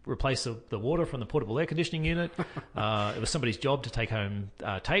replace the water from the portable air conditioning unit. It was somebody's job to take home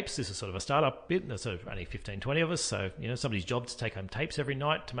tapes. This is sort of a startup bit. There's sort of only 15, 20 of us. So, somebody's job to take home tapes every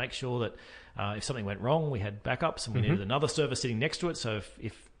night to make sure that if something went wrong, we had backups, and we needed another server sitting next to it. So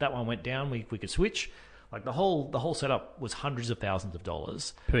if that one went down, we could switch. Like the whole setup was hundreds of thousands of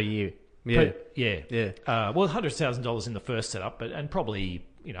dollars. Per year. Yeah. Yeah. Well, $100,000 in the first setup, and probably,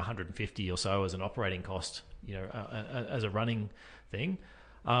 150 or so as an operating cost, as a running thing.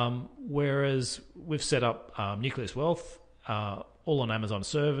 Whereas we've set up Nucleus Wealth, all on Amazon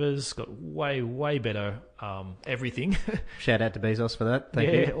servers, got way better everything. Shout out to Bezos for that.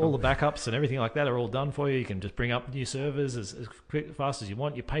 Thank you. All the backups and everything like that are all done for you. You can just bring up new servers as fast as you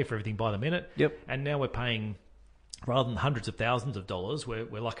want. You pay for everything by the minute. Yep. And now we're paying, rather than hundreds of thousands of dollars, we're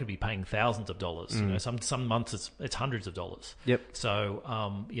lucky to be paying thousands of dollars. Some months it's hundreds of dollars. Yep.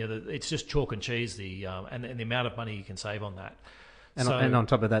 So it's just chalk and cheese. And the amount of money you can save on that. And on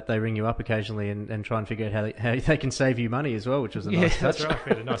top of that, they ring you up occasionally and try and figure out how they can save you money as well, which was a nice touch. That's right. We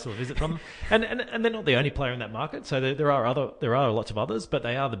had a nice little visit from them, and they're not the only player in that market. So there are lots of others, but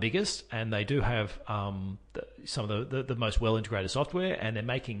they are the biggest, and they do have some of the most well integrated software, and they're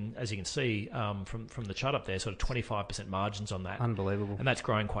making, as you can see from the chart up there, sort of 25% margins on that. Unbelievable, and that's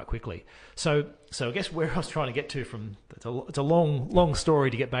growing quite quickly. So I guess where I was trying to get to it's a long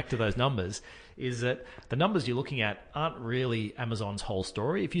story to get back to those numbers. Is that the numbers you're looking at aren't really Amazon's whole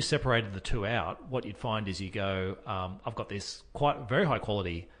story. If you separated the two out, what you'd find is you go, I've got this very high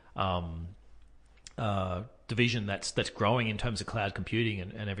quality division that's growing in terms of cloud computing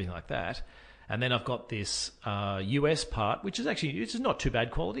and everything like that. And then I've got this US part, which is not too bad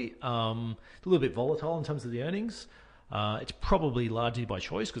quality. It's a little bit volatile in terms of the earnings. It's probably largely by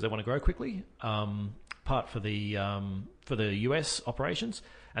choice because they want to grow quickly. Part for the US operations.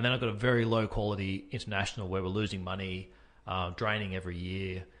 And then I've got a very low quality international where we're losing money, draining every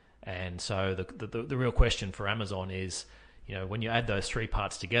year. And so the real question for Amazon is, when you add those three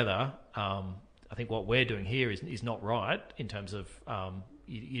parts together, I think what we're doing here is not right in terms of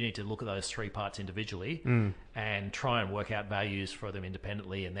you need to look at those three parts individually and try and work out values for them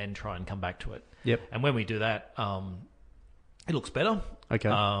independently and then try and come back to it. Yep. And when we do that, it looks better. Okay.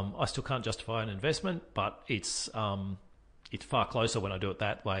 I still can't justify an investment, but it's far closer when I do it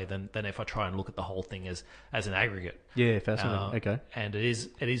that way than if I try and look at the whole thing as an aggregate. Yeah, fascinating. Okay. And it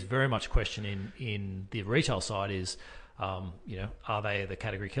is very much a question in the retail side is, are they the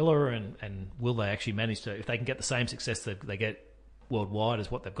category killer and will they actually manage to, if they can get the same success that they get worldwide as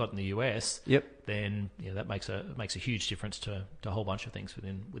what they've got in the US, yep, then that makes a huge difference to a whole bunch of things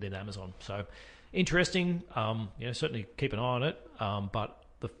within Amazon. So interesting. Certainly keep an eye on it.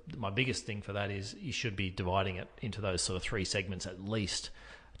 But my biggest thing for that is you should be dividing it into those sort of three segments at least,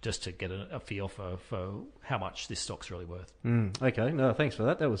 just to get a feel for how much this stock's really worth. Okay, no, thanks for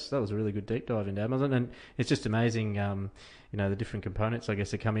that. That was a really good deep dive into Amazon, and it's just amazing, the different components, I guess,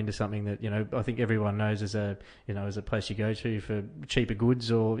 that come into something that I think everyone knows as a place you go to for cheaper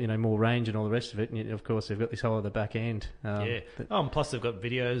goods or more range and all the rest of it. And of course, they've got this whole other back end. Plus they've got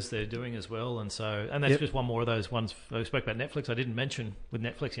videos they're doing as well, and that's just one more of those ones. I spoke about Netflix. I didn't mention with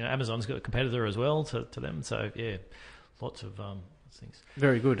Netflix. Amazon's got a competitor as well to them. So yeah, lots of things.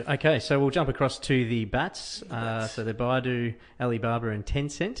 Very good. Okay, so we'll jump across to the BATs. So the Baidu, Alibaba, and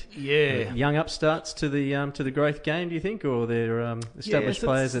Tencent. Yeah, young upstarts to the growth game. Do you think, or they're established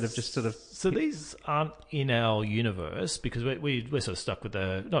players that have just sort of? So these aren't in our universe because we're sort of stuck with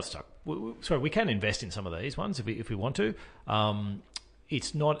not stuck. We can invest in some of these ones if we want to.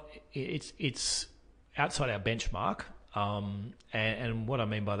 It's not. It's outside our benchmark. And what I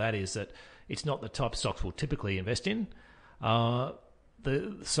mean by that is that it's not the type of stocks we'll typically invest in.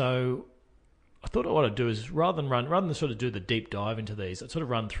 So I thought what I'd do is rather than sort of do the deep dive into these, I'd sort of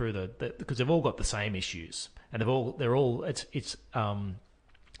run through because they've all got the same issues and it's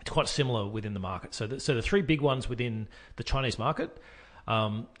quite similar within the market. So the three big ones within the Chinese market,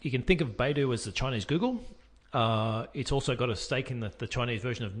 you can think of Baidu as the Chinese Google. It's also got a stake in the Chinese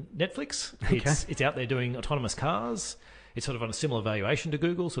version of Netflix. Okay. It's out there doing autonomous cars. It's sort of on a similar valuation to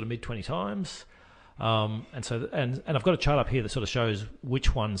Google, sort of mid 20 times. And I've got a chart up here that sort of shows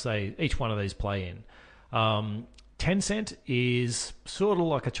which ones each one of these play in. Tencent is sort of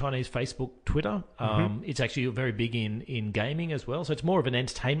like a Chinese Facebook, Twitter. It's actually very big in gaming as well. So it's more of an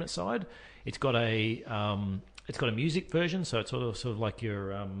entertainment side. It's got a music version, so it's sort of like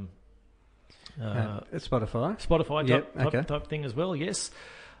your Spotify. Type thing as well. Yes,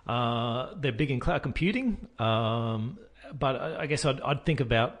 they're big in cloud computing. But I guess I'd think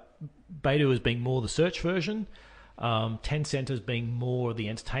about Baidu as being more the search version. Tencent as being more the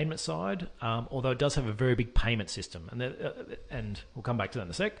entertainment side, although it does have a very big payment system, and we'll come back to that in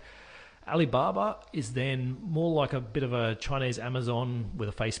a sec. Alibaba is then more like a bit of a Chinese Amazon with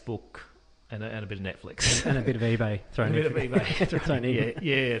a Facebook and a bit of Netflix and a bit of eBay thrown in.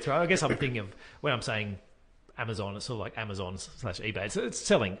 Yeah, that's right. I guess I'm thinking of when I'm saying Amazon, it's sort of like Amazon/eBay. So it's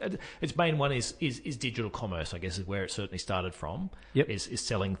selling. Its main one is digital commerce, I guess, is where it certainly started from. Yep. Is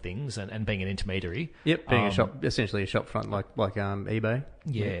selling things and being an intermediary. Yep, being a shop, essentially a shop front like eBay.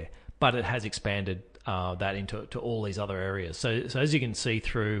 Yeah, but it has expanded that into all these other areas. So as you can see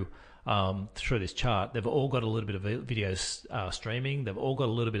through this chart, they've all got a little bit of video streaming. They've all got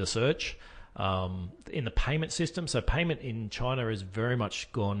a little bit of search. In the payment system, so payment in China is very much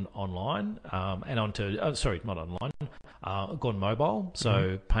gone online and onto not online, gone mobile.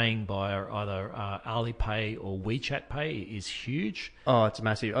 So paying by either Alipay or WeChat Pay is huge. Oh, it's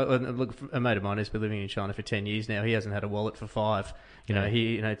massive. Look, a mate of mine has been living in China for 10 years now. He hasn't had a wallet for 5.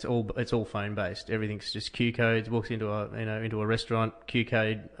 It's all phone based. Everything's just Q codes. Walks into a restaurant, Q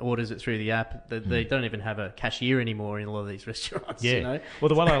code, orders it through the app. They don't even have a cashier anymore in a lot of these restaurants. Yeah. Well,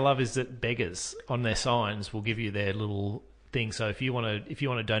 the one I love is that beggars on their signs will give you their little thing. So if you want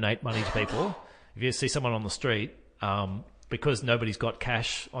to donate money to people, if you see someone on the street, because nobody's got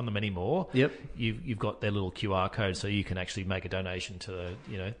cash on them anymore, yep, you've got their little QR code, so you can actually make a donation to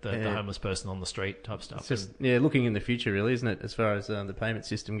the homeless person on the street type stuff. It's just looking in the future, really, isn't it? As far as the payment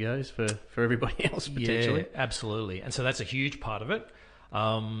system goes for everybody else potentially. Yeah, absolutely, and so that's a huge part of it.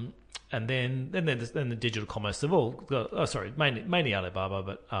 And then the digital commerce. They've all got mainly Alibaba,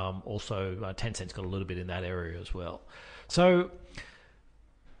 but also Tencent's got a little bit in that area as well. So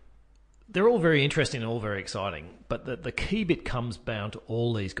they're all very interesting and all very exciting, but the key bit comes down to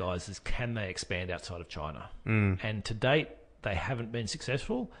all these guys is, can they expand outside of China? And to date, they haven't been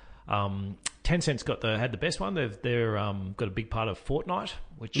successful. Tencent's had the best one. They've got a big part of Fortnite,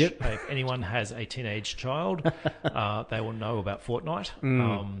 which if anyone has a teenage child, they will know about Fortnite.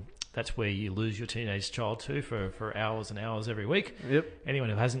 That's where you lose your teenage child to for hours and hours every week. Yep. Anyone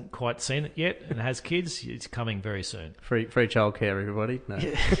who hasn't quite seen it yet and has kids, it's coming very soon. Free childcare, everybody. No.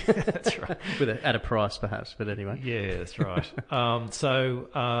 Yeah, that's right. At a price, perhaps, but anyway. Yeah, that's right. So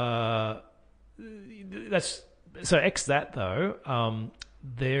X that though.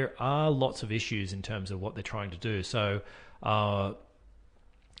 There are lots of issues in terms of what they're trying to do. So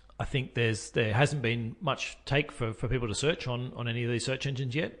I think there hasn't been much take for people to search on any of these search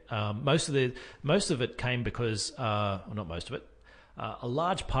engines yet. Most of it came because, not most of it, a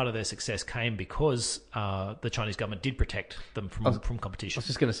large part of their success came because the Chinese government did protect them from competition. I was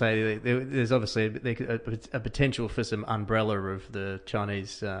just going to say, there's obviously a potential for some umbrella of the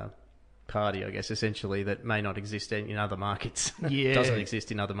Chinese party, I guess, essentially, that may not exist in other markets. Yeah. Doesn't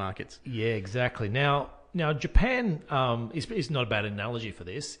exist in other markets. Yeah, exactly. Now Japan is not a bad analogy for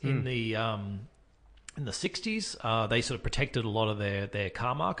this. In the 60s, they sort of protected a lot of their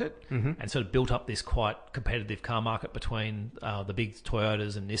car market and sort of built up this quite competitive car market between the big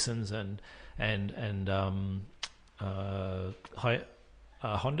Toyotas and Nissans and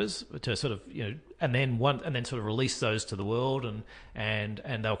Hondas to sort of and then sort of release those to the world and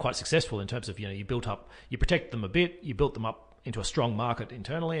they were quite successful in terms of you protect them a bit, you built them up into a strong market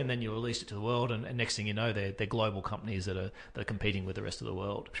internally, and then you release it to the world, and next thing you know, they're global companies that are competing with the rest of the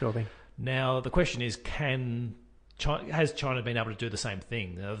world. Sure thing. Now the question is, has China been able to do the same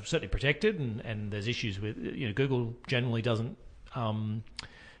thing? They're certainly protected, and there's issues with Google generally doesn't.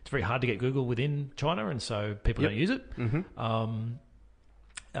 It's very hard to get Google within China, and so people don't use it.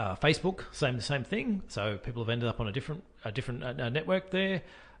 Facebook, same thing. So people have ended up on a different network there.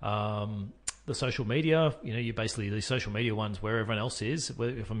 The social media, you basically these social media ones where everyone else is.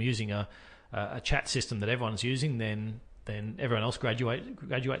 If I'm using a chat system that everyone's using, then everyone else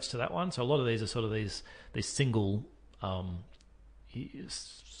graduates to that one. So a lot of these are sort of these single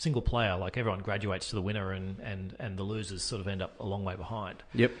player, like everyone graduates to the winner, and the losers sort of end up a long way behind.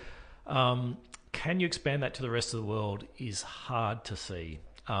 Yep. Can you expand that to the rest of the world? Is hard to see.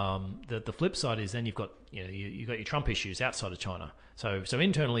 The flip side is then you've got you've got your Trump issues outside of China. So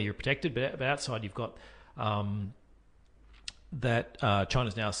internally you're protected, but outside you've got that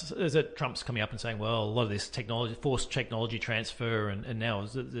China's now, is that Trump's coming up and saying, well, a lot of this technology, forced technology transfer, and now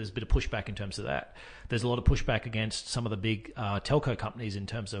there's a bit of pushback in terms of that. There's a lot of pushback against some of the big telco companies in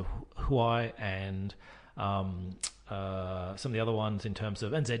terms of Huawei and some of the other ones in terms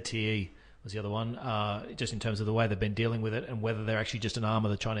of, and ZTE was the other one, just in terms of the way they've been dealing with it and whether they're actually just an arm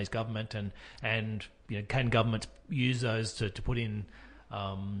of the Chinese government, and can governments use those to put in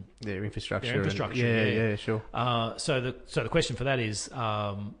their infrastructure. Yeah, sure. So the question for that is,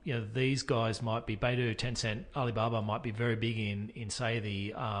 these guys might be, Baidu, Tencent, Alibaba might be very big in say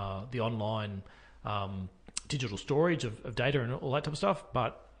the online digital storage of data and all that type of stuff,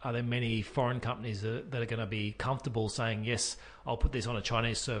 but are there many foreign companies that are going to be comfortable saying, yes, I'll put this on a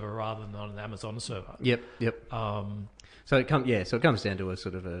Chinese server rather than on an Amazon server? Yep. So it comes down to a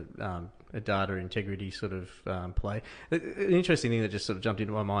sort of a data integrity sort of play. An interesting thing that just sort of jumped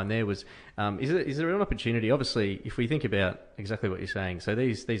into my mind there was, is there an opportunity? Obviously, if we think about exactly what you're saying, so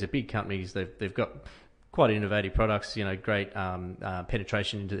these are big companies. They've got quite innovative products, great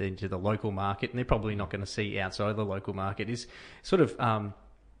penetration into the local market, and they're probably not going to see outside the local market. Is sort of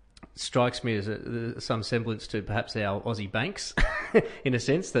strikes me as some semblance to perhaps our Aussie banks, in a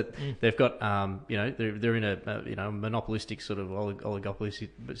sense that they've got, they're in a monopolistic sort of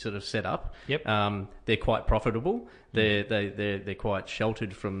oligopolistic sort of setup. Yep. They're quite profitable. They're quite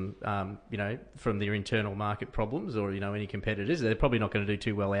sheltered from from their internal market problems or any competitors. They're probably not going to do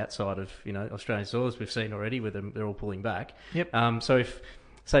too well outside of Australian soils. We've seen already with them; they're all pulling back. Yep. So if,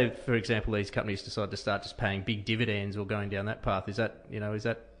 say, for example, these companies decide to start just paying big dividends or going down that path,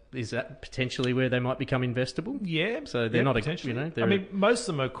 is that potentially where they might become investable? Yeah. So they're not potentially. I mean, most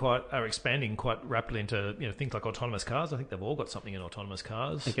of them are expanding quite rapidly into things like autonomous cars. I think they've all got something in autonomous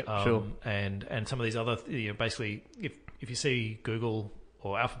cars. Okay, sure. And some of these other basically, if you see Google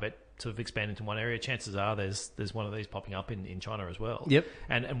or Alphabet sort of expand into one area, chances are there's one of these popping up in China as well. Yep.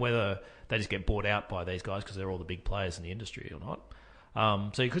 And whether they just get bought out by these guys because they're all the big players in the industry or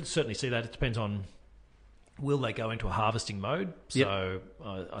not. So you could certainly see that. It depends on, will they go into a harvesting mode? So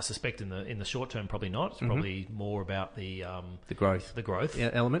I suspect in the short term, probably not. It's probably more about the growth. The growth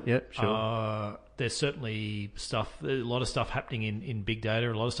element. Yeah, sure. There's certainly a lot of stuff happening in big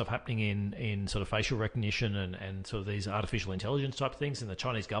data, a lot of stuff happening in sort of facial recognition and sort of these artificial intelligence type of things. And the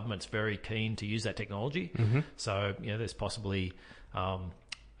Chinese government's very keen to use that technology. So there's possibly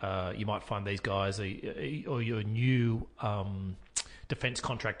you might find these guys or your new defense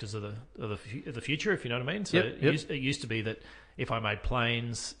contractors of the future, if you know what I mean. So it used to be that if I made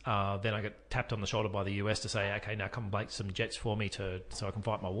planes, then I get tapped on the shoulder by the US to say, okay, now come make some jets for me so I can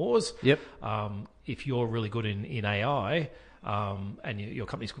fight my wars. Yep. If you're really good in AI, and your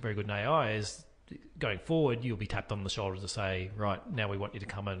company's very good in AI, is going forward, you'll be tapped on the shoulder to say, right, now we want you to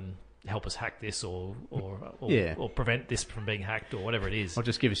come and help us hack this or prevent this from being hacked or whatever it is. Or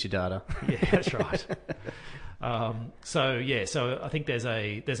just give us your data. Yeah, that's right. So I think there's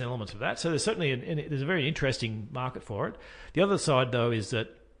an element of that. So there's certainly there's a very interesting market for it. The other side, though, is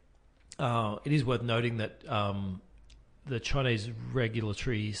that it is worth noting that the Chinese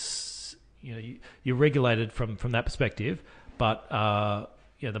regulatory, you're regulated from that perspective, but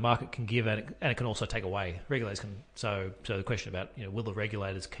the market can give and it can also take away. Regulators can. So the question about will the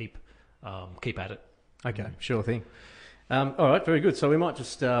regulators keep at it? Okay, sure thing. All right, very good. So we might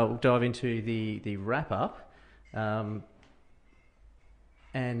just dive into the wrap up. So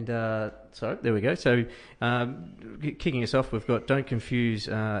there we go. So kicking us off, we've got, don't confuse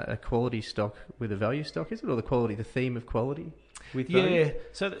a quality stock with a value stock, is it? Or the theme of quality with value? Yeah.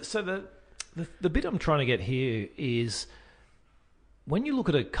 So the bit I'm trying to get here is, when you look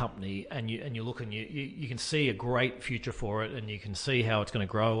at a company and you look and you can see a great future for it, and you can see how it's going to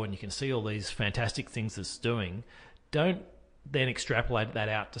grow, and you can see all these fantastic things it's doing, don't then extrapolate that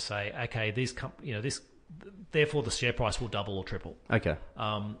out to say, okay, therefore the share price will double or triple. Okay.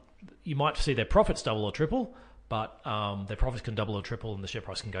 You might see their profits double or triple, but their profits can double or triple and the share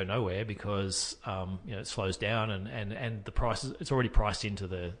price can go nowhere because it slows down and the price it's already priced into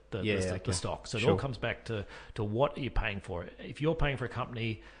the stock. So it all comes back to what are you paying for it. If you're paying for a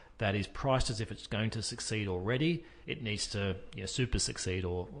company that is priced as if it's going to succeed already, it needs to super succeed,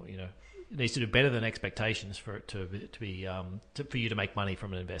 or it needs to do better than expectations for it to be for you to make money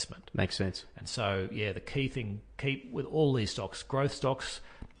from an investment. Makes sense. And so the key thing, keep with all these stocks, growth stocks,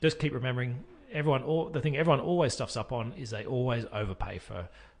 just keep remembering everyone always stuffs up on is they always overpay for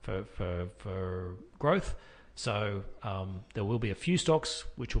growth. So there will be a few stocks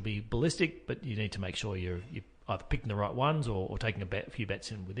which will be ballistic, but you need to make sure you're either picking the right ones or taking a few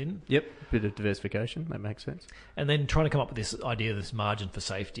bets in within. Yep, bit of diversification, that makes sense. And then trying to come up with this idea of this margin for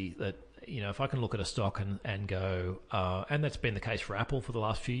safety that if I can look at a stock and go, and that's been the case for Apple for the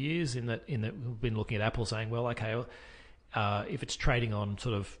last few years, in that we've been looking at Apple saying, well, okay, if it's trading on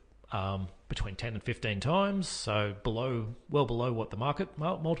sort of between 10 and 15 times, so well below what the market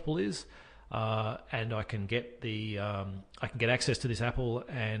multiple is, and I can get access to this Apple,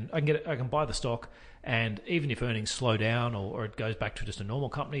 and I can buy the stock, and even if earnings slow down or it goes back to just a normal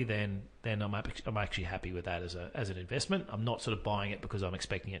company, then I'm actually happy with that as an investment. I'm not sort of buying it because I'm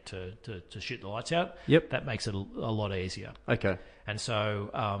expecting it to shoot the lights out. Yep, that makes it a lot easier. Okay, and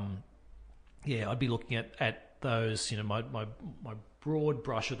so I'd be looking at those. My broad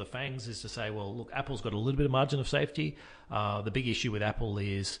brush of the fangs is to say, well, look, Apple's got a little bit of margin of safety. The big issue with Apple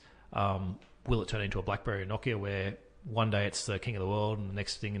is, will it turn into a BlackBerry or Nokia where one day it's the king of the world and the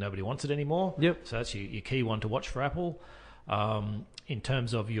next thing nobody wants it anymore? Yep. So that's your key one to watch for Apple. In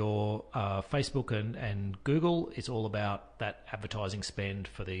terms of your Facebook and Google, it's all about that advertising spend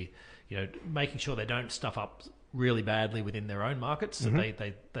for the, making sure they don't stuff up really badly within their own markets, so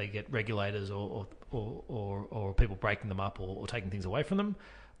they get regulators or people breaking them up or taking things away from them.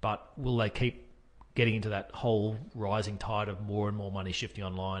 But will they keep getting into that whole rising tide of more and more money shifting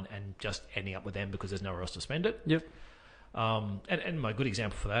online and just ending up with them because there's nowhere else to spend it? Yep. And my good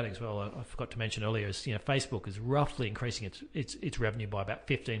example for that as well, I forgot to mention earlier, is Facebook is roughly increasing its revenue by about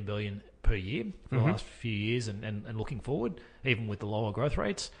 15 billion per year for the last few years, and looking forward, even with the lower growth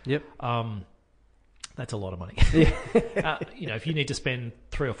rates. Yep. That's a lot of money. If you need to spend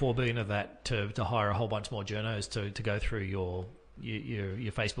 3 or 4 billion of that to hire a whole bunch more journos to go through your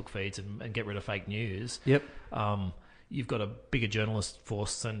Facebook feeds and get rid of fake news. Yep. You've got a bigger journalist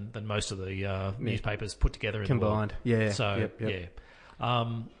force than most of the newspapers put together in combined. The world. Yeah. So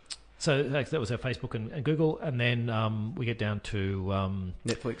So that was our Facebook and Google, and then we get down to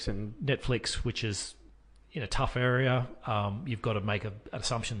Netflix, which is in a tough area. You've got to make an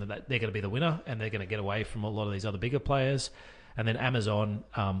assumption that they're going to be the winner and they're going to get away from a lot of these other bigger players. And then Amazon,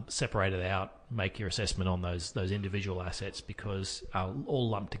 separate it out, make your assessment on those individual assets, because all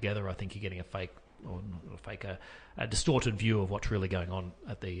lumped together, I think you're getting a distorted view of what's really going on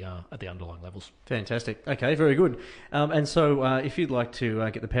at the underlying levels. Fantastic. Okay, very good. And so if you'd like to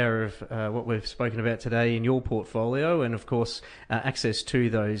get the power of what we've spoken about today in your portfolio, and of course access to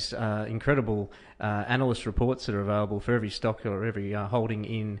those incredible analyst reports that are available for every stock or every holding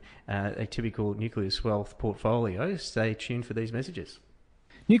in a typical Nucleus Wealth portfolio, stay tuned for these messages.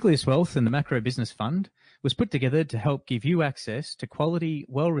 Nucleus Wealth and the Macro Business Fund was put together to help give you access to quality,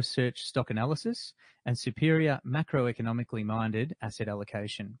 well-researched stock analysis and superior macroeconomically minded asset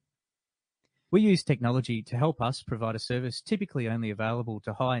allocation. We use technology to help us provide a service typically only available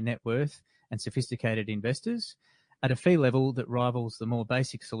to high net worth and sophisticated investors at a fee level that rivals the more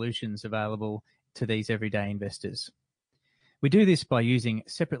basic solutions available to these everyday investors. We do this by using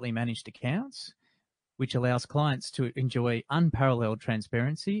separately managed accounts, which allows clients to enjoy unparalleled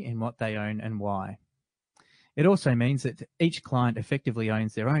transparency in what they own and why. It also means that each client effectively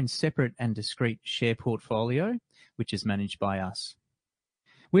owns their own separate and discrete share portfolio, which is managed by us.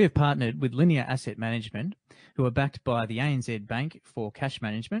 We have partnered with Linear Asset Management, who are backed by the ANZ Bank for cash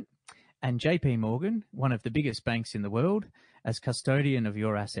management, and JP Morgan, one of the biggest banks in the world, as custodian of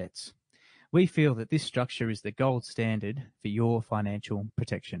your assets. We feel that this structure is the gold standard for your financial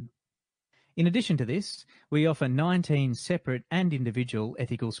protection. In addition to this, we offer 19 separate and individual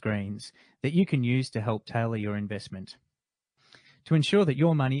ethical screens that you can use to help tailor your investment, to ensure that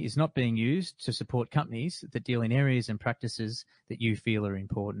your money is not being used to support companies that deal in areas and practices that you feel are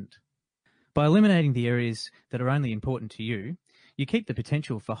important. By eliminating the areas that are only important to you, you keep the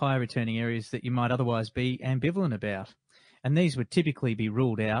potential for higher returning areas that you might otherwise be ambivalent about, and these would typically be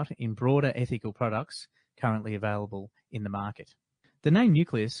ruled out in broader ethical products currently available in the market. The name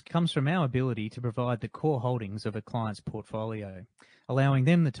Nucleus comes from our ability to provide the core holdings of a client's portfolio, allowing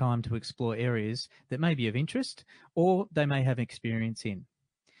them the time to explore areas that may be of interest or they may have experience in.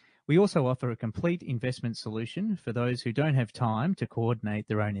 We also offer a complete investment solution for those who don't have time to coordinate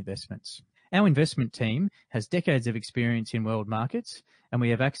their own investments. Our investment team has decades of experience in world markets, and we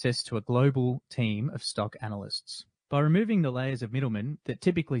have access to a global team of stock analysts. By removing the layers of middlemen that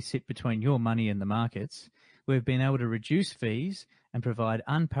typically sit between your money and the markets, we've been able to reduce fees and provide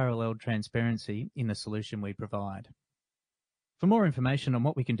unparalleled transparency in the solution we provide. For more information on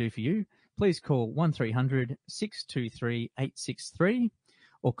what we can do for you, please call 1300 623 863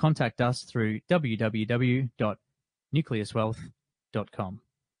 or contact us through www.nucleuswealth.com.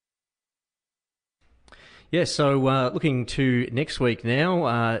 Yes, so looking to next week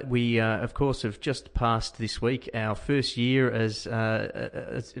now, we of course have just passed this week our first year as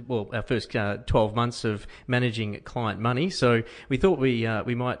our first 12 months of managing client money. So we thought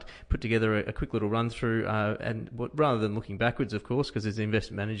we might put together a quick little run through, rather than looking backwards, of course, because as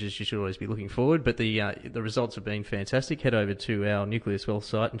investment managers you should always be looking forward. But the results have been fantastic. Head over to our Nucleus Wealth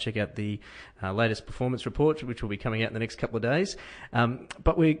site and check out the latest performance report, which will be coming out in the next couple of days.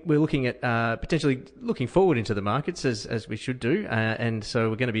 But we're looking at potentially looking forward into the markets as we should do, and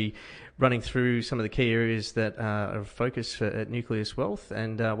so we're going to be running through some of the key areas that are of focus at Nucleus Wealth,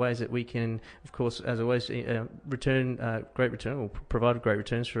 and ways that we can, of course, as always, provide great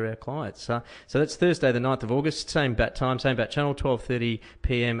returns for our clients. So that's Thursday the 9th of August, same bat time, same bat channel, 12:30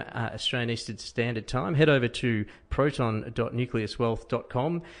 p.m. Australian Eastern Standard Time. Head over to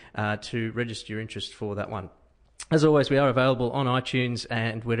proton.nucleuswealth.com to register your interest for that one. As always, we are available on iTunes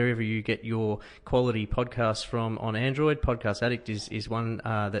and wherever you get your quality podcasts from on Android. Podcast Addict is one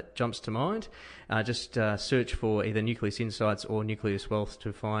that jumps to mind. Just search for either Nucleus Insights or Nucleus Wealth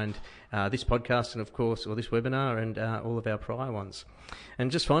to find this podcast and, of course, or this webinar and all of our prior ones.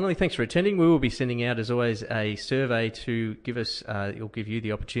 And just finally, thanks for attending. We will be sending out, as always, a survey to give us, it'll give you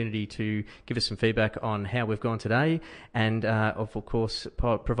the opportunity to give us some feedback on how we've gone today, and of course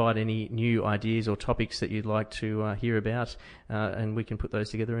provide any new ideas or topics that you'd like to hear about, and we can put those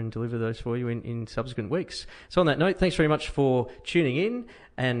together and deliver those for you in subsequent weeks. So on that note, thanks very much for tuning in,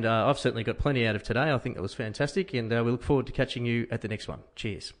 and I've certainly got plenty out of today. I think that was fantastic, and we look forward to catching you at the next one.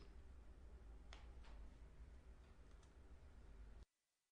 Cheers.